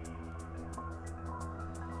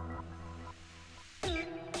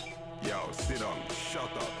 Yo, sit down,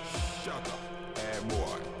 shut up. Hey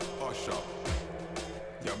boy, hush up.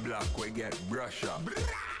 Your black will get brush up.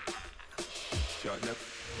 Shut up.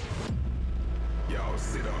 Yo,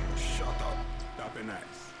 sit down, shut up. That be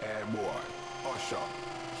nice. Hey boy, hush up.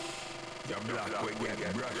 Your black will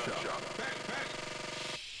get brush up.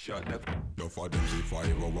 Shut up. No for them if I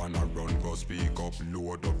ever wanna run, go speak up.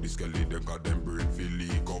 Load up the skelly, they got them brain feel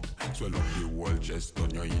leak up. Swell up the whole chest, turn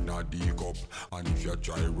you in a D cup. And if you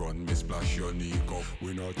try run, me splash your knee cup.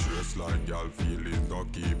 We no trace like y'all feelings, no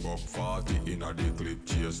keep up. 40 in a the clip,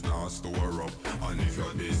 chase now store up. And if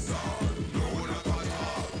you're bizarre, no not at all.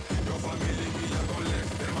 Your family, me a go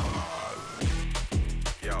left them all.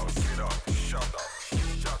 Yo, sit up, shut up.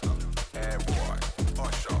 Hey boy,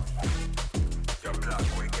 hush up. Your black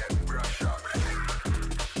will get brush up.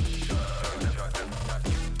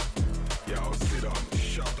 Yo, sit down,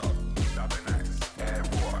 shut up. That be nice. Hey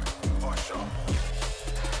boy, hush up.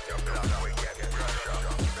 Your black will get brush up.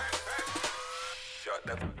 Shut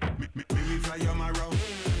up. Me fly on my road,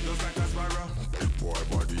 just like a sparrow. Boy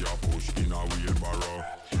body a push in a wheelbarrow.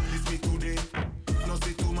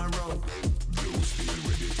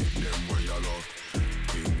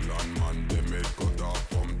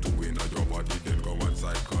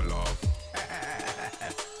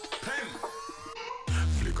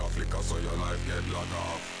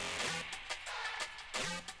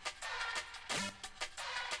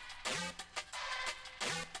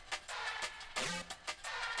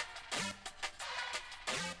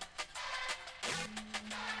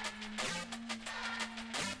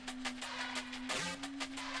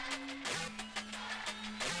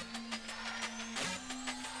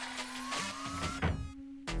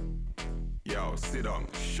 Yo, sit down,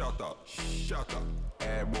 shut up.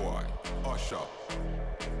 Hey boy, hush up.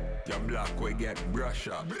 Your black we get brush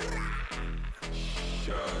up.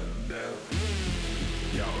 Shut up.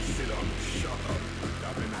 Yo, sit down, shut up.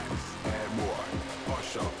 That be nice. Hey boy,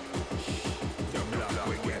 hush up. Your black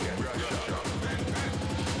we get brush up.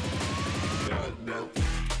 Shut up.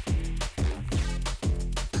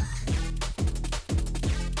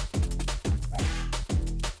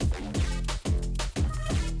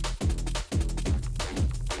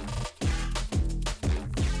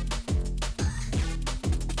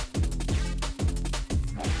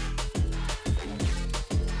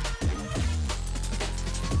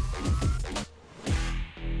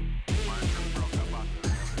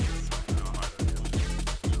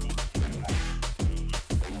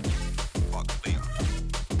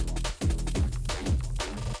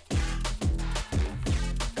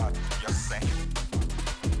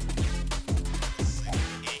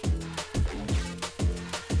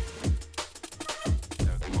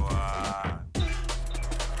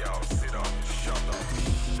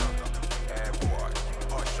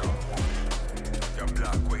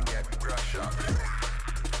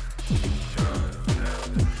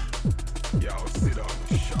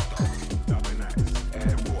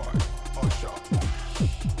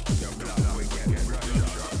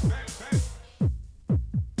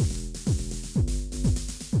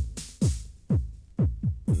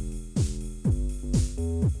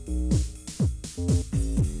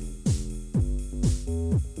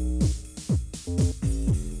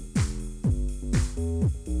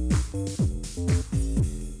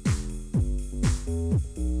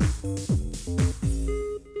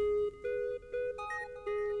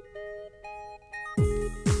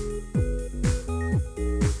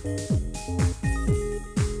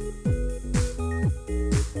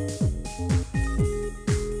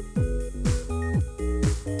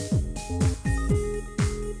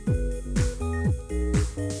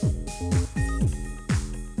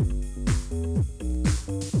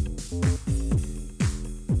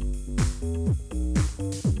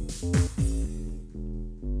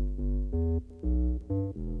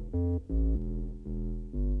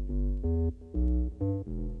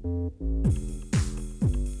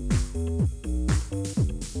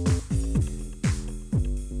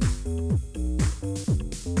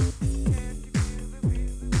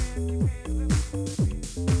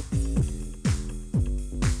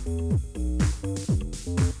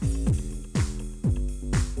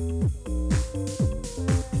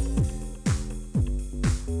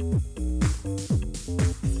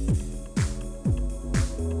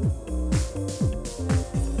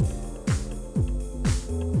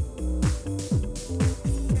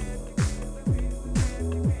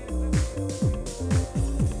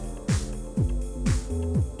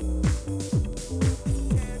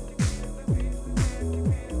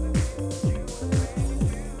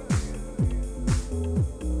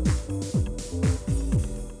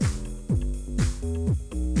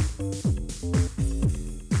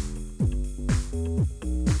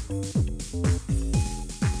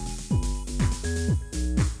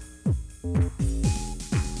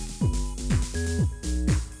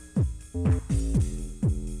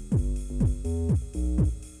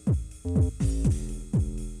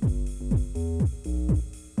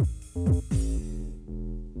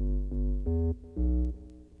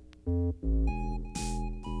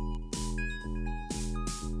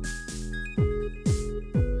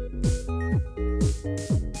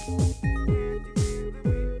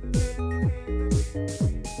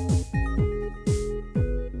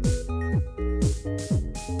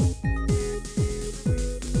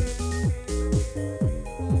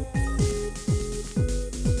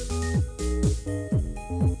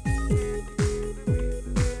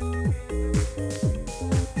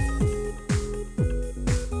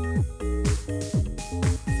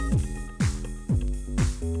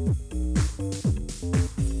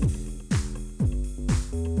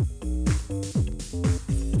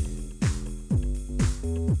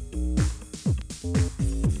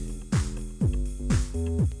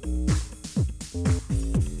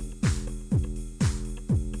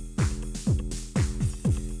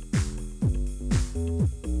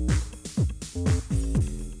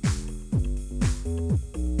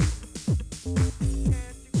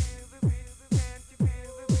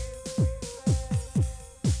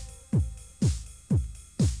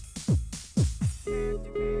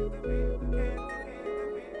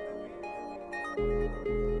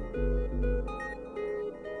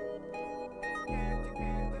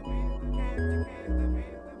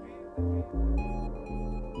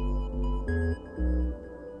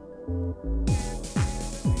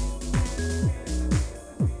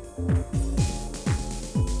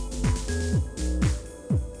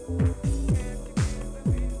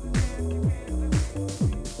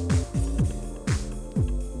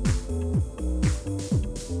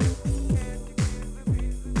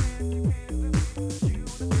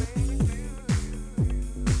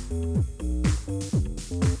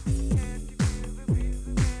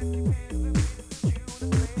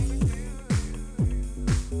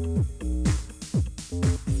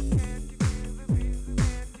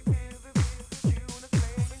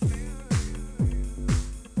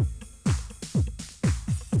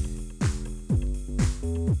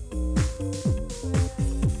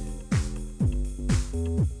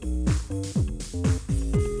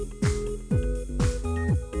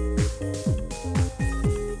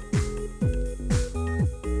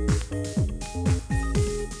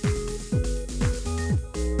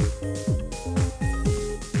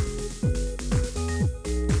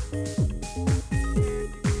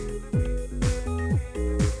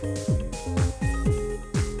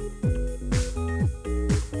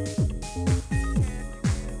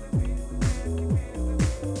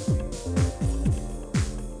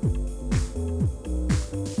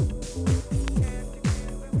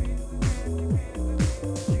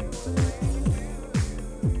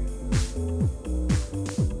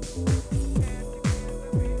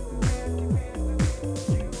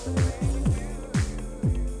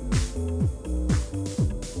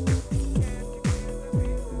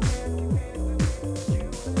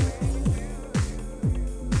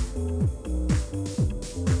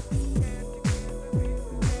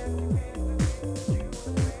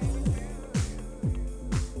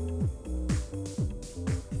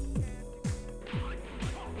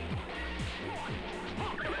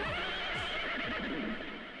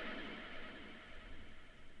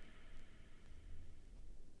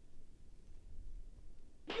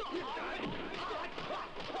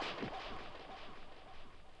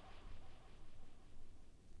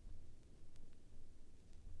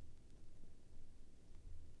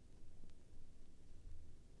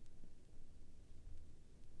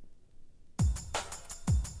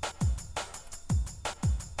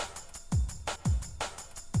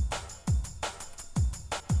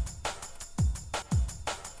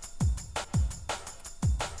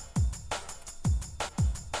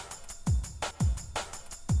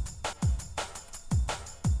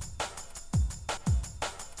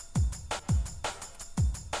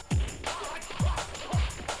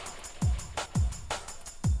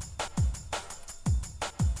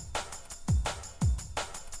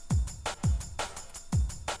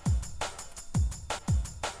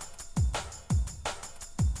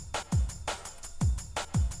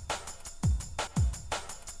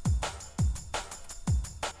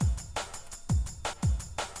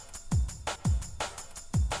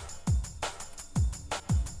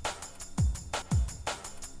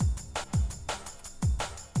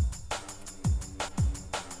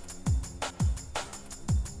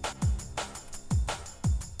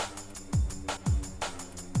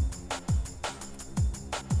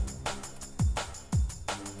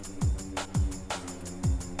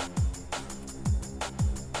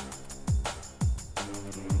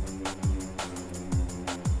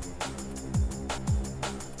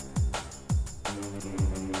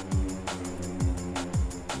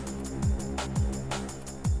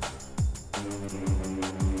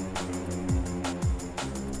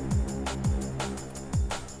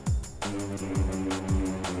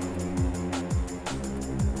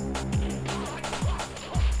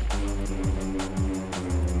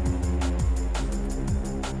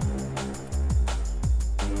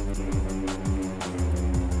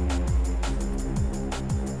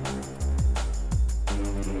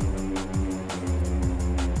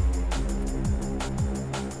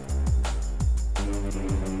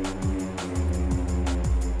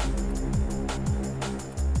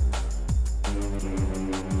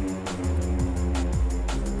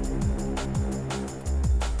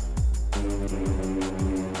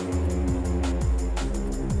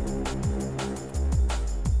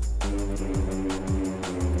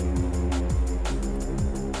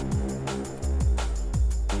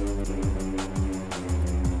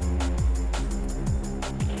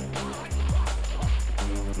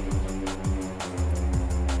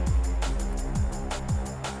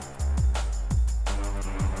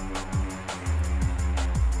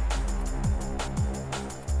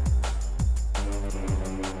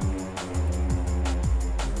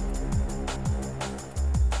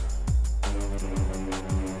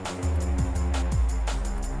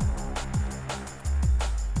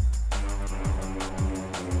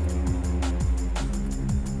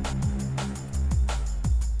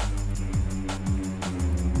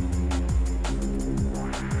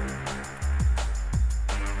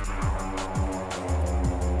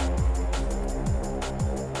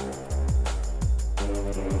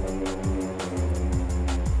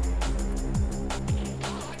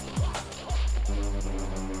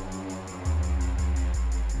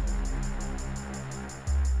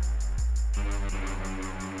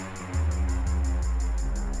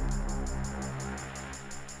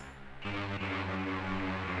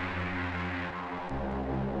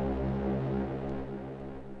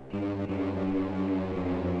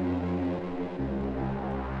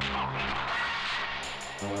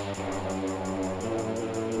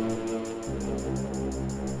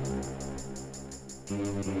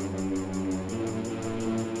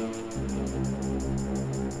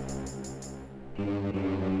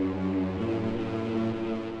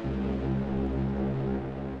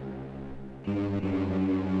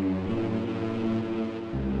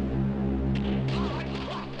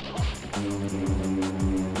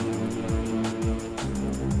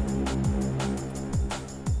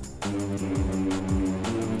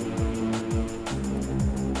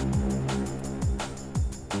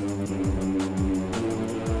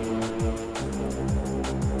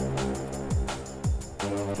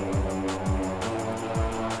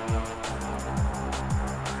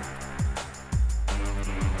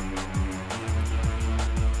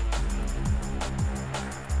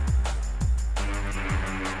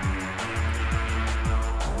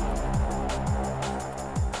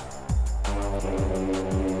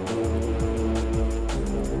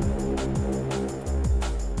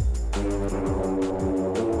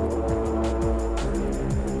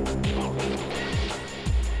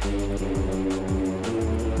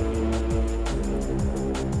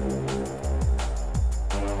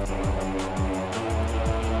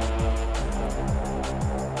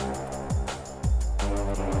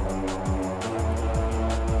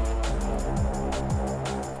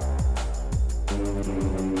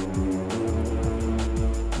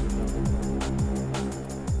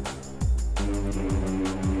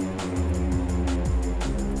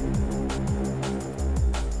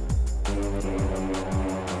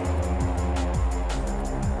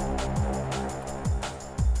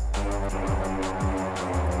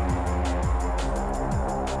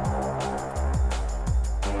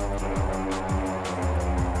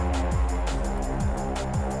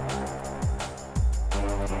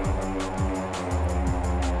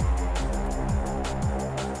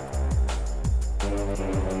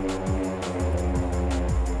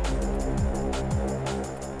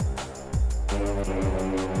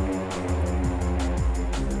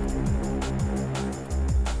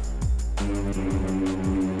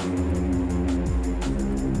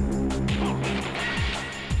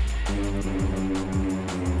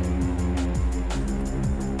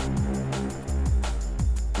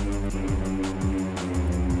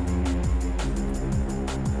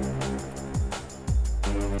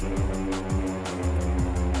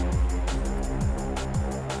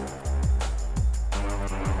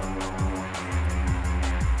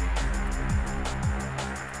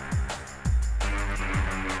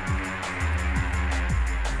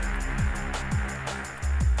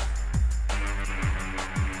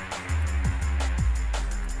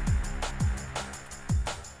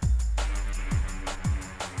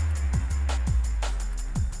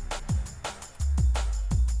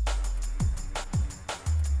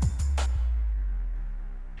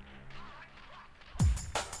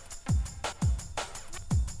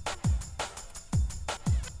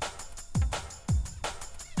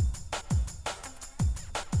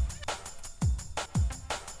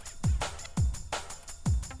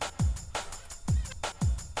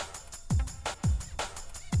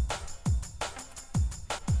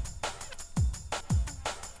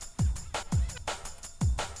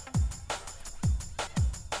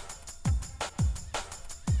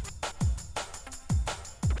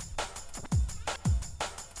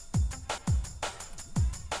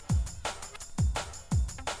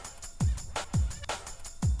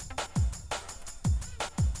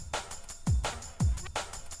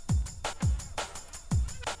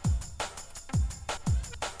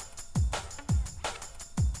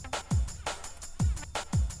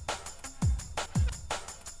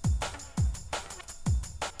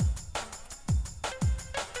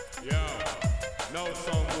 No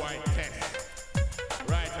song white test.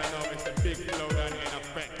 Right now it's the big flow that in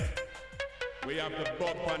effect. We have the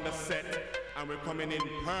bop on the set and we're coming in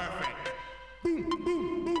perfect. Boom,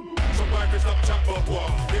 boom, boom. Some boy stop chat but war.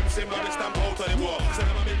 Them same man they stamp out of the war. Say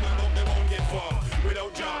them a big man up, they won't get far.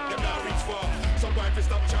 Without job, them not reach far. Some boy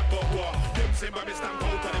stop chat but war. Them same man they stamp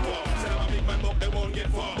out of the war. Say them a big man up, they won't get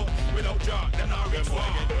far. Without job, them not reach far.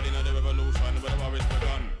 Get ready in the revolution where the war is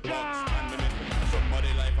begun. Bugs and women.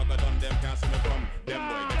 Somebody life I got done, them can't see me come. Them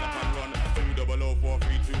boy get up and run.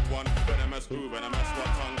 2004321. But them as Ooh, when I mess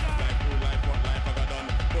what tongue, like cool life, what life I got done.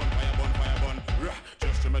 Bonfire, bun. Rah,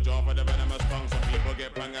 just to my jaw for the venomous tongue. Some people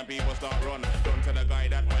get bang and people start run. Don't tell the guy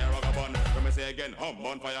that fire rock a bun. When me say again,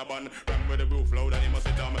 bonfire bun. Ram with the roof low, then he must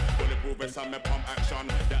be dumb. Bulletproof is some me pump action.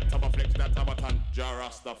 That type of flex, that type of ton.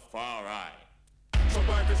 Jarastafari. Some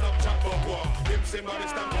boy fi stop chat about war. Them same body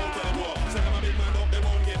stamp out of the war. Send them a big man up, they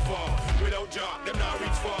won't get far. Without jaw, them not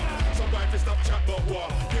reach far. Some boy fi stop chat about war.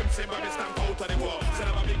 Them same body stamp out of the war. Send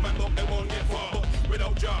them a big man up, they won't get far.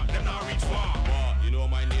 Without jaw, them not reach far. War, you know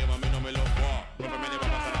my name and me know me love war. But for many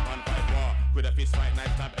rappers and a pan fight war. With a fist fight,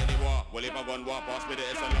 knife stab any war. Well if I gun war, pass me the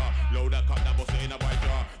SLR. Load a cut that bust it in a white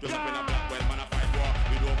jaw. Just up in a black well, man a fight war.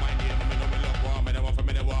 You know my name and me know me love war. Me never for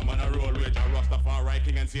me the war, man a roll with a Rastafari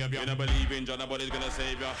king and savior. You don't believe in Jah, nobody's gonna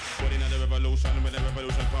save ya. But in the revolution, when the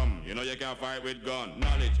revolution come, you know you can't fight with gun.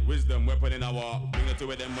 Knowledge, wisdom, weapon in a war. Bring it to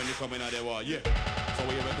with them when you come in a the war, yeah. So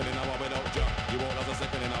we weapon in a war without Jah, you won't last a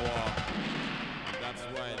second in a war. That's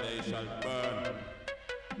why they shall burn.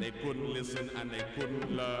 They couldn't listen and they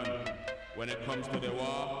couldn't learn. When it comes to the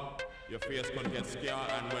war, your face could get scared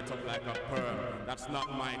and wet up like a perm. That's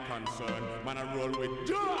not my concern. Man, I roll with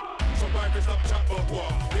Jah. Some boy fi stop chat about war.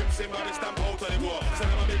 Them same body stamp out of the war. Send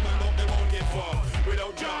them a big man up, they won't get far.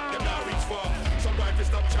 Without Jah, them not reach far. Some boy fi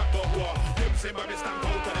stop chat about war. Them same body stamp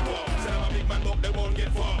out of the war. Send them a big man up, they won't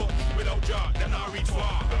get far. Without Jah, them not reach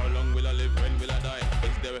far. How long will I live? When will I die?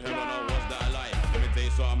 Is there heaven or was that a lie? Let me tell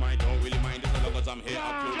you so I might don't really mind. As long as I'm here,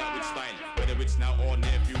 I'll kill that with style. Whether it's now or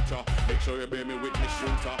near future, make sure you bear me with me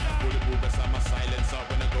shooter. Bulletproof as I'm a silencer.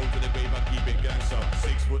 When I go to the grave, I keep it gangster.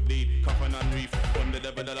 6 foot lead, coffin and reef. From the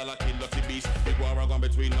devil that I kill lots of beast. Big war I gone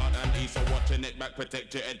between north and east. So watch your neck back,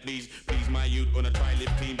 protect your head, please. Please, my youth, wanna try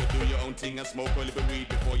live clean, but do your own thing and smoke a little weed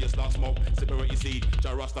before you start smoke. Separate your seed.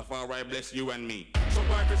 Jah Rastafari bless you and me. Some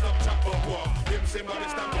boy fi stop chat about war. Them same body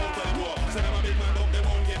stamp out of the war. Send them a big man up, they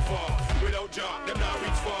won't get far. Without Jah, them not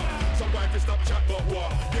reach far. Some boy fi stop chat about war.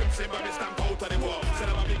 Them same body stamp out of the war. Send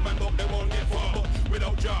them a big man up, they won't get far.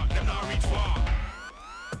 Without Jah, them not reach far.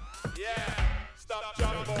 Yeah, stop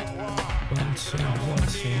chat about war. One, two.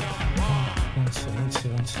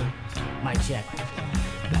 Mic check.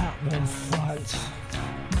 That one front.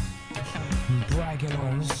 Bragging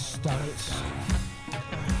on the stunts.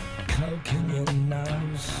 Coke in your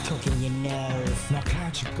nose. Coke in your nose. Now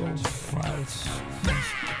catch your gold fronts.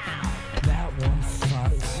 That one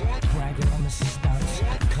front. Bragging on the stunts.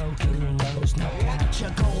 Coke in your nose. Now catch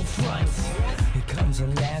your gold fronts. Here comes a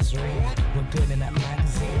Nazarene. Look good in that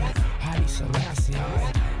magazine. Haile Selassie.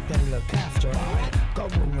 They look after I.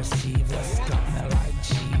 God will receive us. Got me like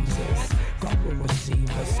Jesus. God will receive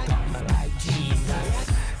us. Got me like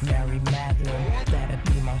Jesus. Mary Magdalene,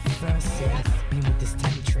 that'll be my first sin. Be with this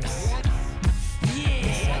temptress. Yeah.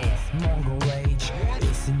 It's a Mongol rage.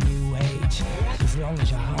 It's a new age. As long as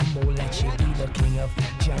you're humble, let you be the king of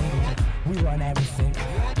jungle. We run everything,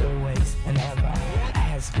 always and ever.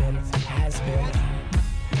 Has been.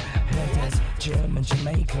 There's German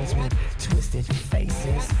Jamaicans with twisted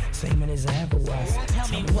faces, same as it ever was. Tell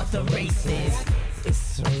me what the race is.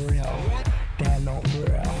 It's surreal, they're not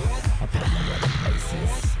real. I put them in other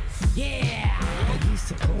places. Yeah! They used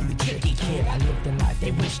to call me tricky kid. I lived the life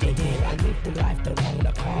they wish they did. I lived the life that owned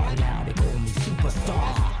a car. Now they call me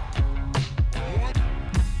superstar.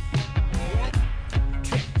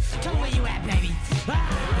 Tell me where you at, baby.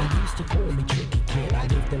 They used to call me tricky kid. I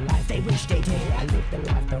lived the life they wish they did. I lived the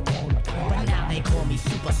life that owned a car. But now they call me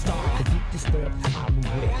superstar. The deep disturbed, I move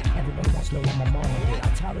with. Everybody wants to know what my mama did. I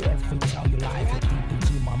tell you everything, tell you life. Look deep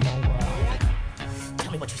into my mama.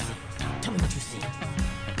 Tell me what you see. Tell me what you see.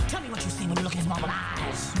 Tell me what you see when you look in his mama's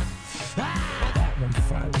eyes. That one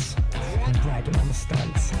fronts. I'm bragging on the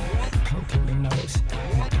stunts. Coke in your nose.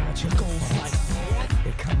 My couch your gold fronts.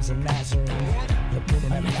 Here comes a Nazarene. Look good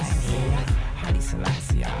in a magazine. Haile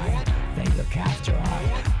Selassie, they look after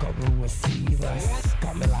I. God will receive us.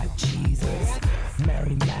 Got me like Jesus.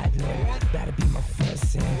 Mary Magdalene, that'll be my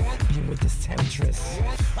first sin. Being with this temptress.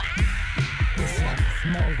 It's a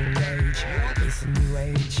Mongol rage. It's a new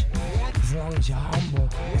age. As long as you're humble,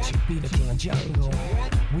 that you be the king of jungle.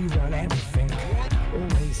 We run everything,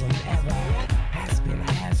 always and ever. Has been.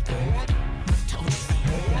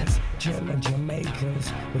 That's German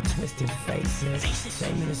Jamaicans with twisted faces.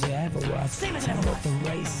 Same as it ever was. Tell me what the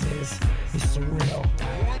race is. It's surreal,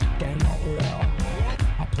 they're not real.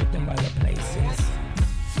 I put them other places.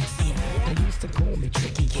 They used to call me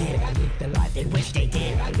tricky kid. I lived the life they wish they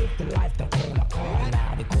did. I lived the life that owned a car.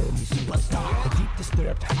 Now they call me superstar. The deep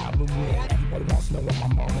disturbed, I will win. Everybody wants to know what my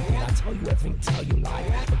mama did. I tell you everything, tell you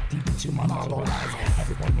life. Look deep into my mama's eyes.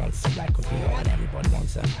 Everyone wants a record deal, and everybody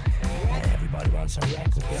wants a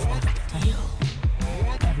record deal.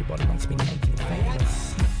 Everybody wants to be naked and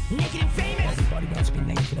famous. Naked and famous. Everybody wants to be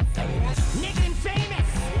naked and famous. Naked and famous.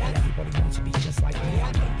 And everybody wants to be just like me.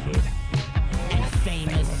 I'm naked and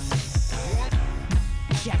famous.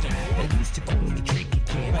 Check it. They used to call me tricky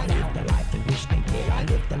kid. But now the life they wish they did. I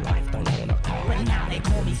lived the life, don't own a car. But now they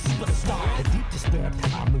call me superstar. The deep disturbed,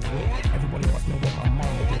 I move with. Everybody wants to know what my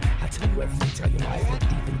mama did. I tell you everything, tell you lies. Look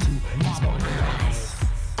deep into mama eyes.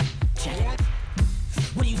 Check it.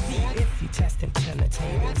 What do you see? If you test and turn the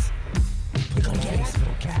tables, you're gonna get this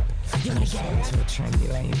little cap. You're gonna get into a trendy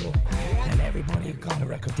label. And everybody got a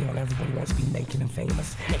record deal. Everybody wants to be naked and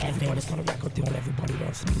famous. Everybody's got a record deal. Everybody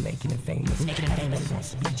wants to be naked and famous. Naked and famous. Everybody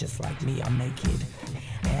wants to be just like me. I'm naked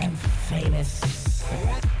and famous.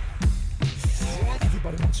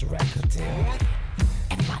 Everybody wants a record deal.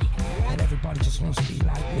 Everybody. And everybody just wants to be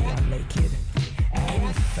like me. I'm naked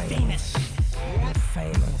and famous. And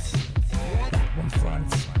famous. That one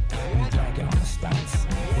front. I'm bragging on the stunts.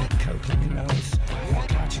 With coke in your nose.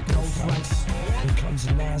 Walk out your girlfriends. Here comes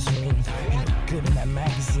a Nazarene. You look good in that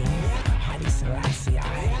magazine. Haile Selassie,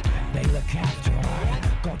 they look after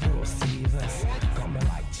I. God will receive us. Got me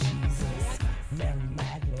like Jesus. Mary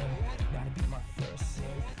Magdalene. That'll be my first sin.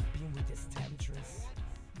 Being with this temptress.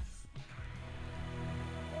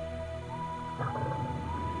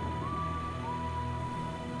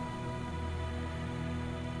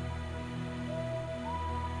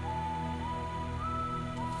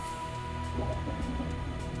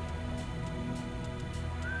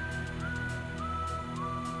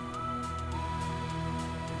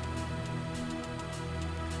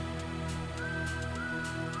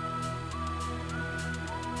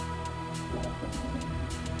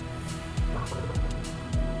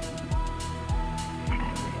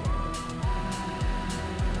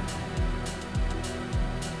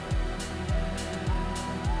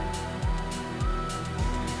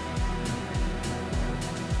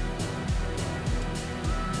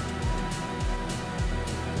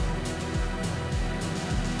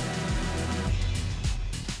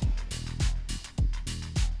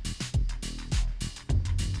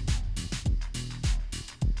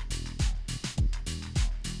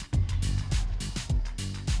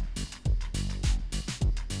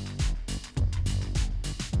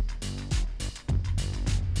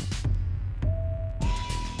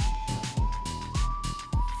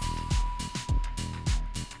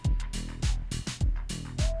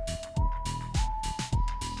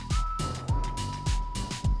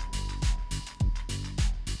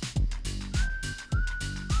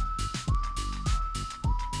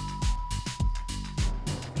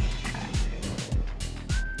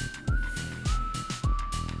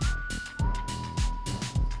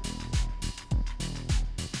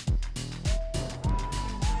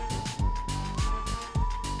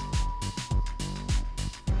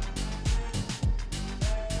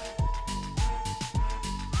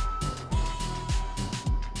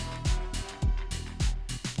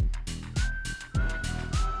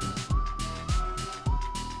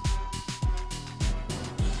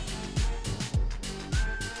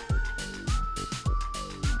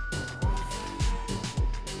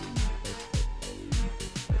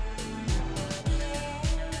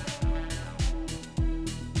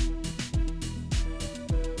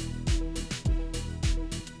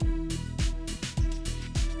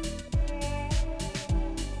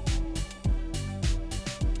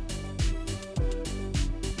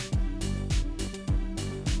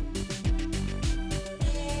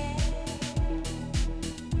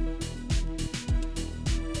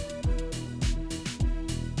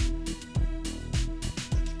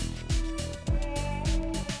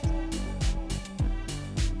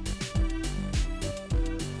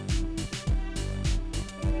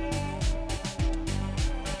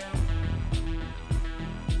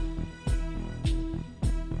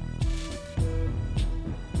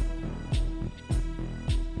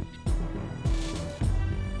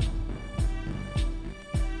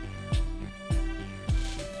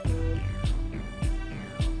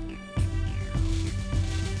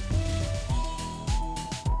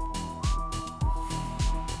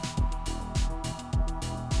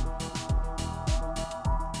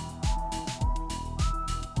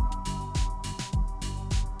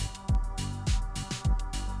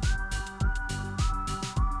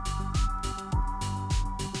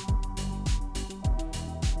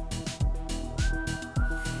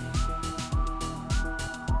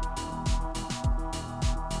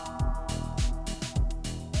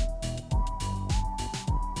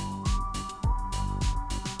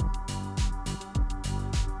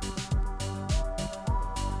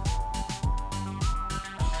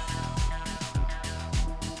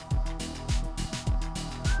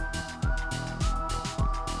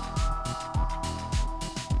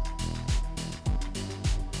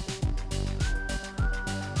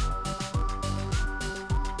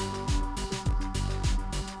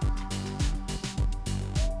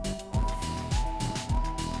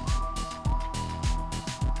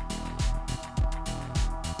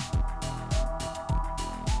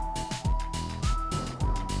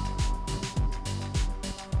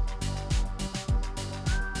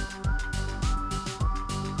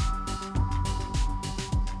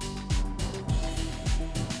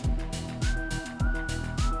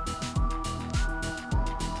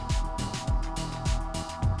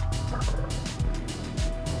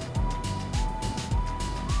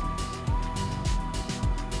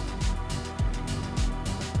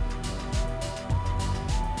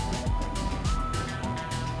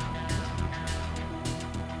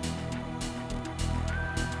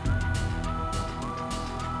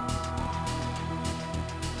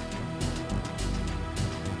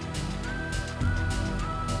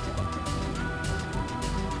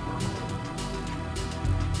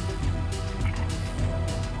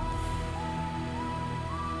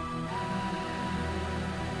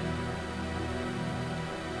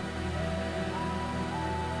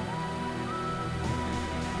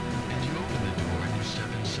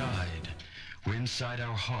 inside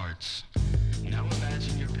our hearts. Now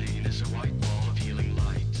imagine your pain is a white ball of healing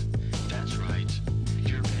light. That's right,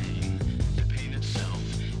 your pain, the pain itself,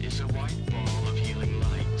 is a white ball of healing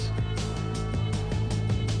light.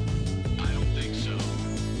 I don't think so.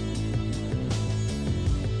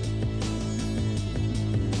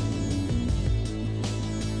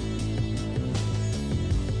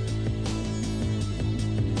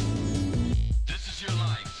 This is your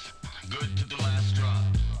life, good to the last drop.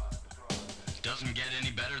 Doesn't get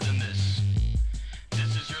any better than this.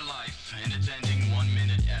 This is your life, and it's ending 1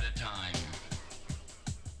 minute at a time.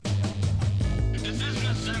 This isn't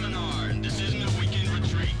a seminar, this isn't a weekend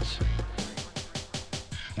retreat.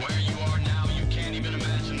 Where you are now, you can't even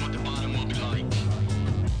imagine what the bottom will be like.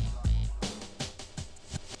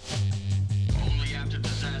 Only after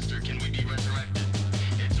disaster can we be resurrected.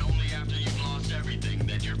 It's only after you've lost everything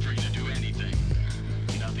that you're free to do anything.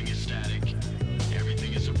 Nothing is static.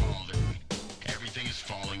 Everything is evolving. Everything is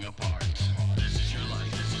falling apart. This is your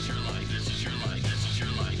life, this is your life, this is your life, this is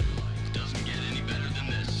your life. Doesn't get any better than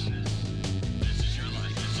this. This is your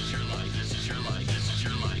life, this is your life, this is your life, this is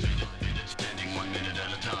your life. And it's ending 1 minute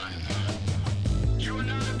at a time. You are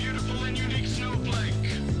not a beautiful and unique snowflake.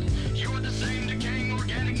 You are the same decaying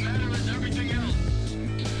organic matter as everything else.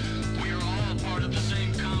 We are all part of the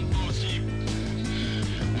same compost heap.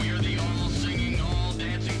 We are the all singing, all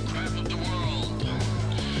dancing crap of the world.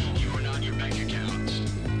 You are not your bank account.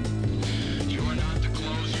 You are not the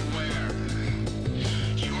clothes you wear.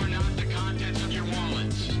 You are not the contents of your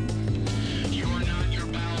wallet. You are not your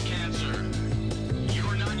bowel cancer. You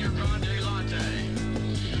are not your grande latte.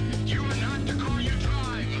 You are not the car you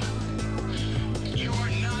drive. You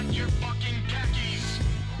are not your fucking khakis.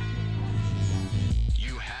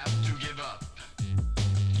 You have to give up.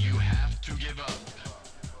 You have to give up.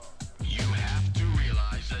 You have to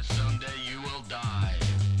realize that someday you will die.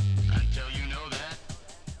 Until you know that,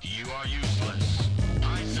 you are useless.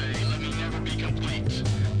 I say, let me never be complete.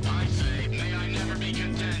 I say, may I never be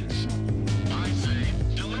content. I say,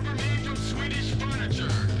 deliver me from Swedish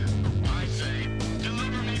furniture. I say,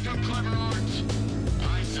 deliver me from clever art.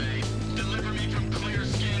 I say, deliver me from clear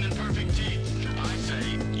skin and perfect teeth. I say,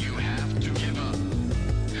 you have to give up.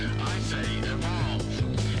 I say,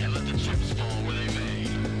 evolve, and let the chips fall where they may.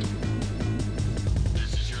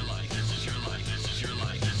 This is your life, this is your life, this is your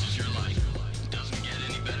life, this is your life. Doesn't get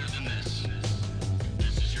any better than this.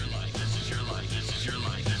 This is your life, this is your life, this is your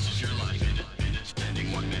life, this is your life. And it's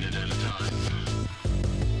ending 1 minute at a time.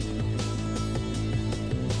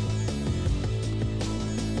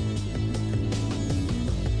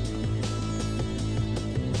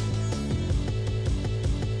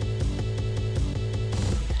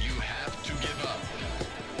 You have to give up.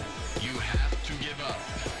 You have to give up.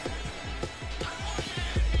 I want you to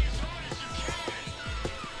hit me as hard as you can.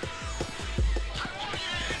 I want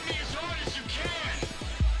you to hit me as hard as you can.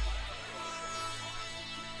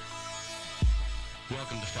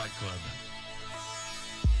 Welcome to Fight Club.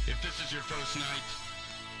 If this is your first night,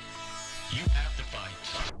 you have to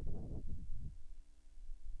fight.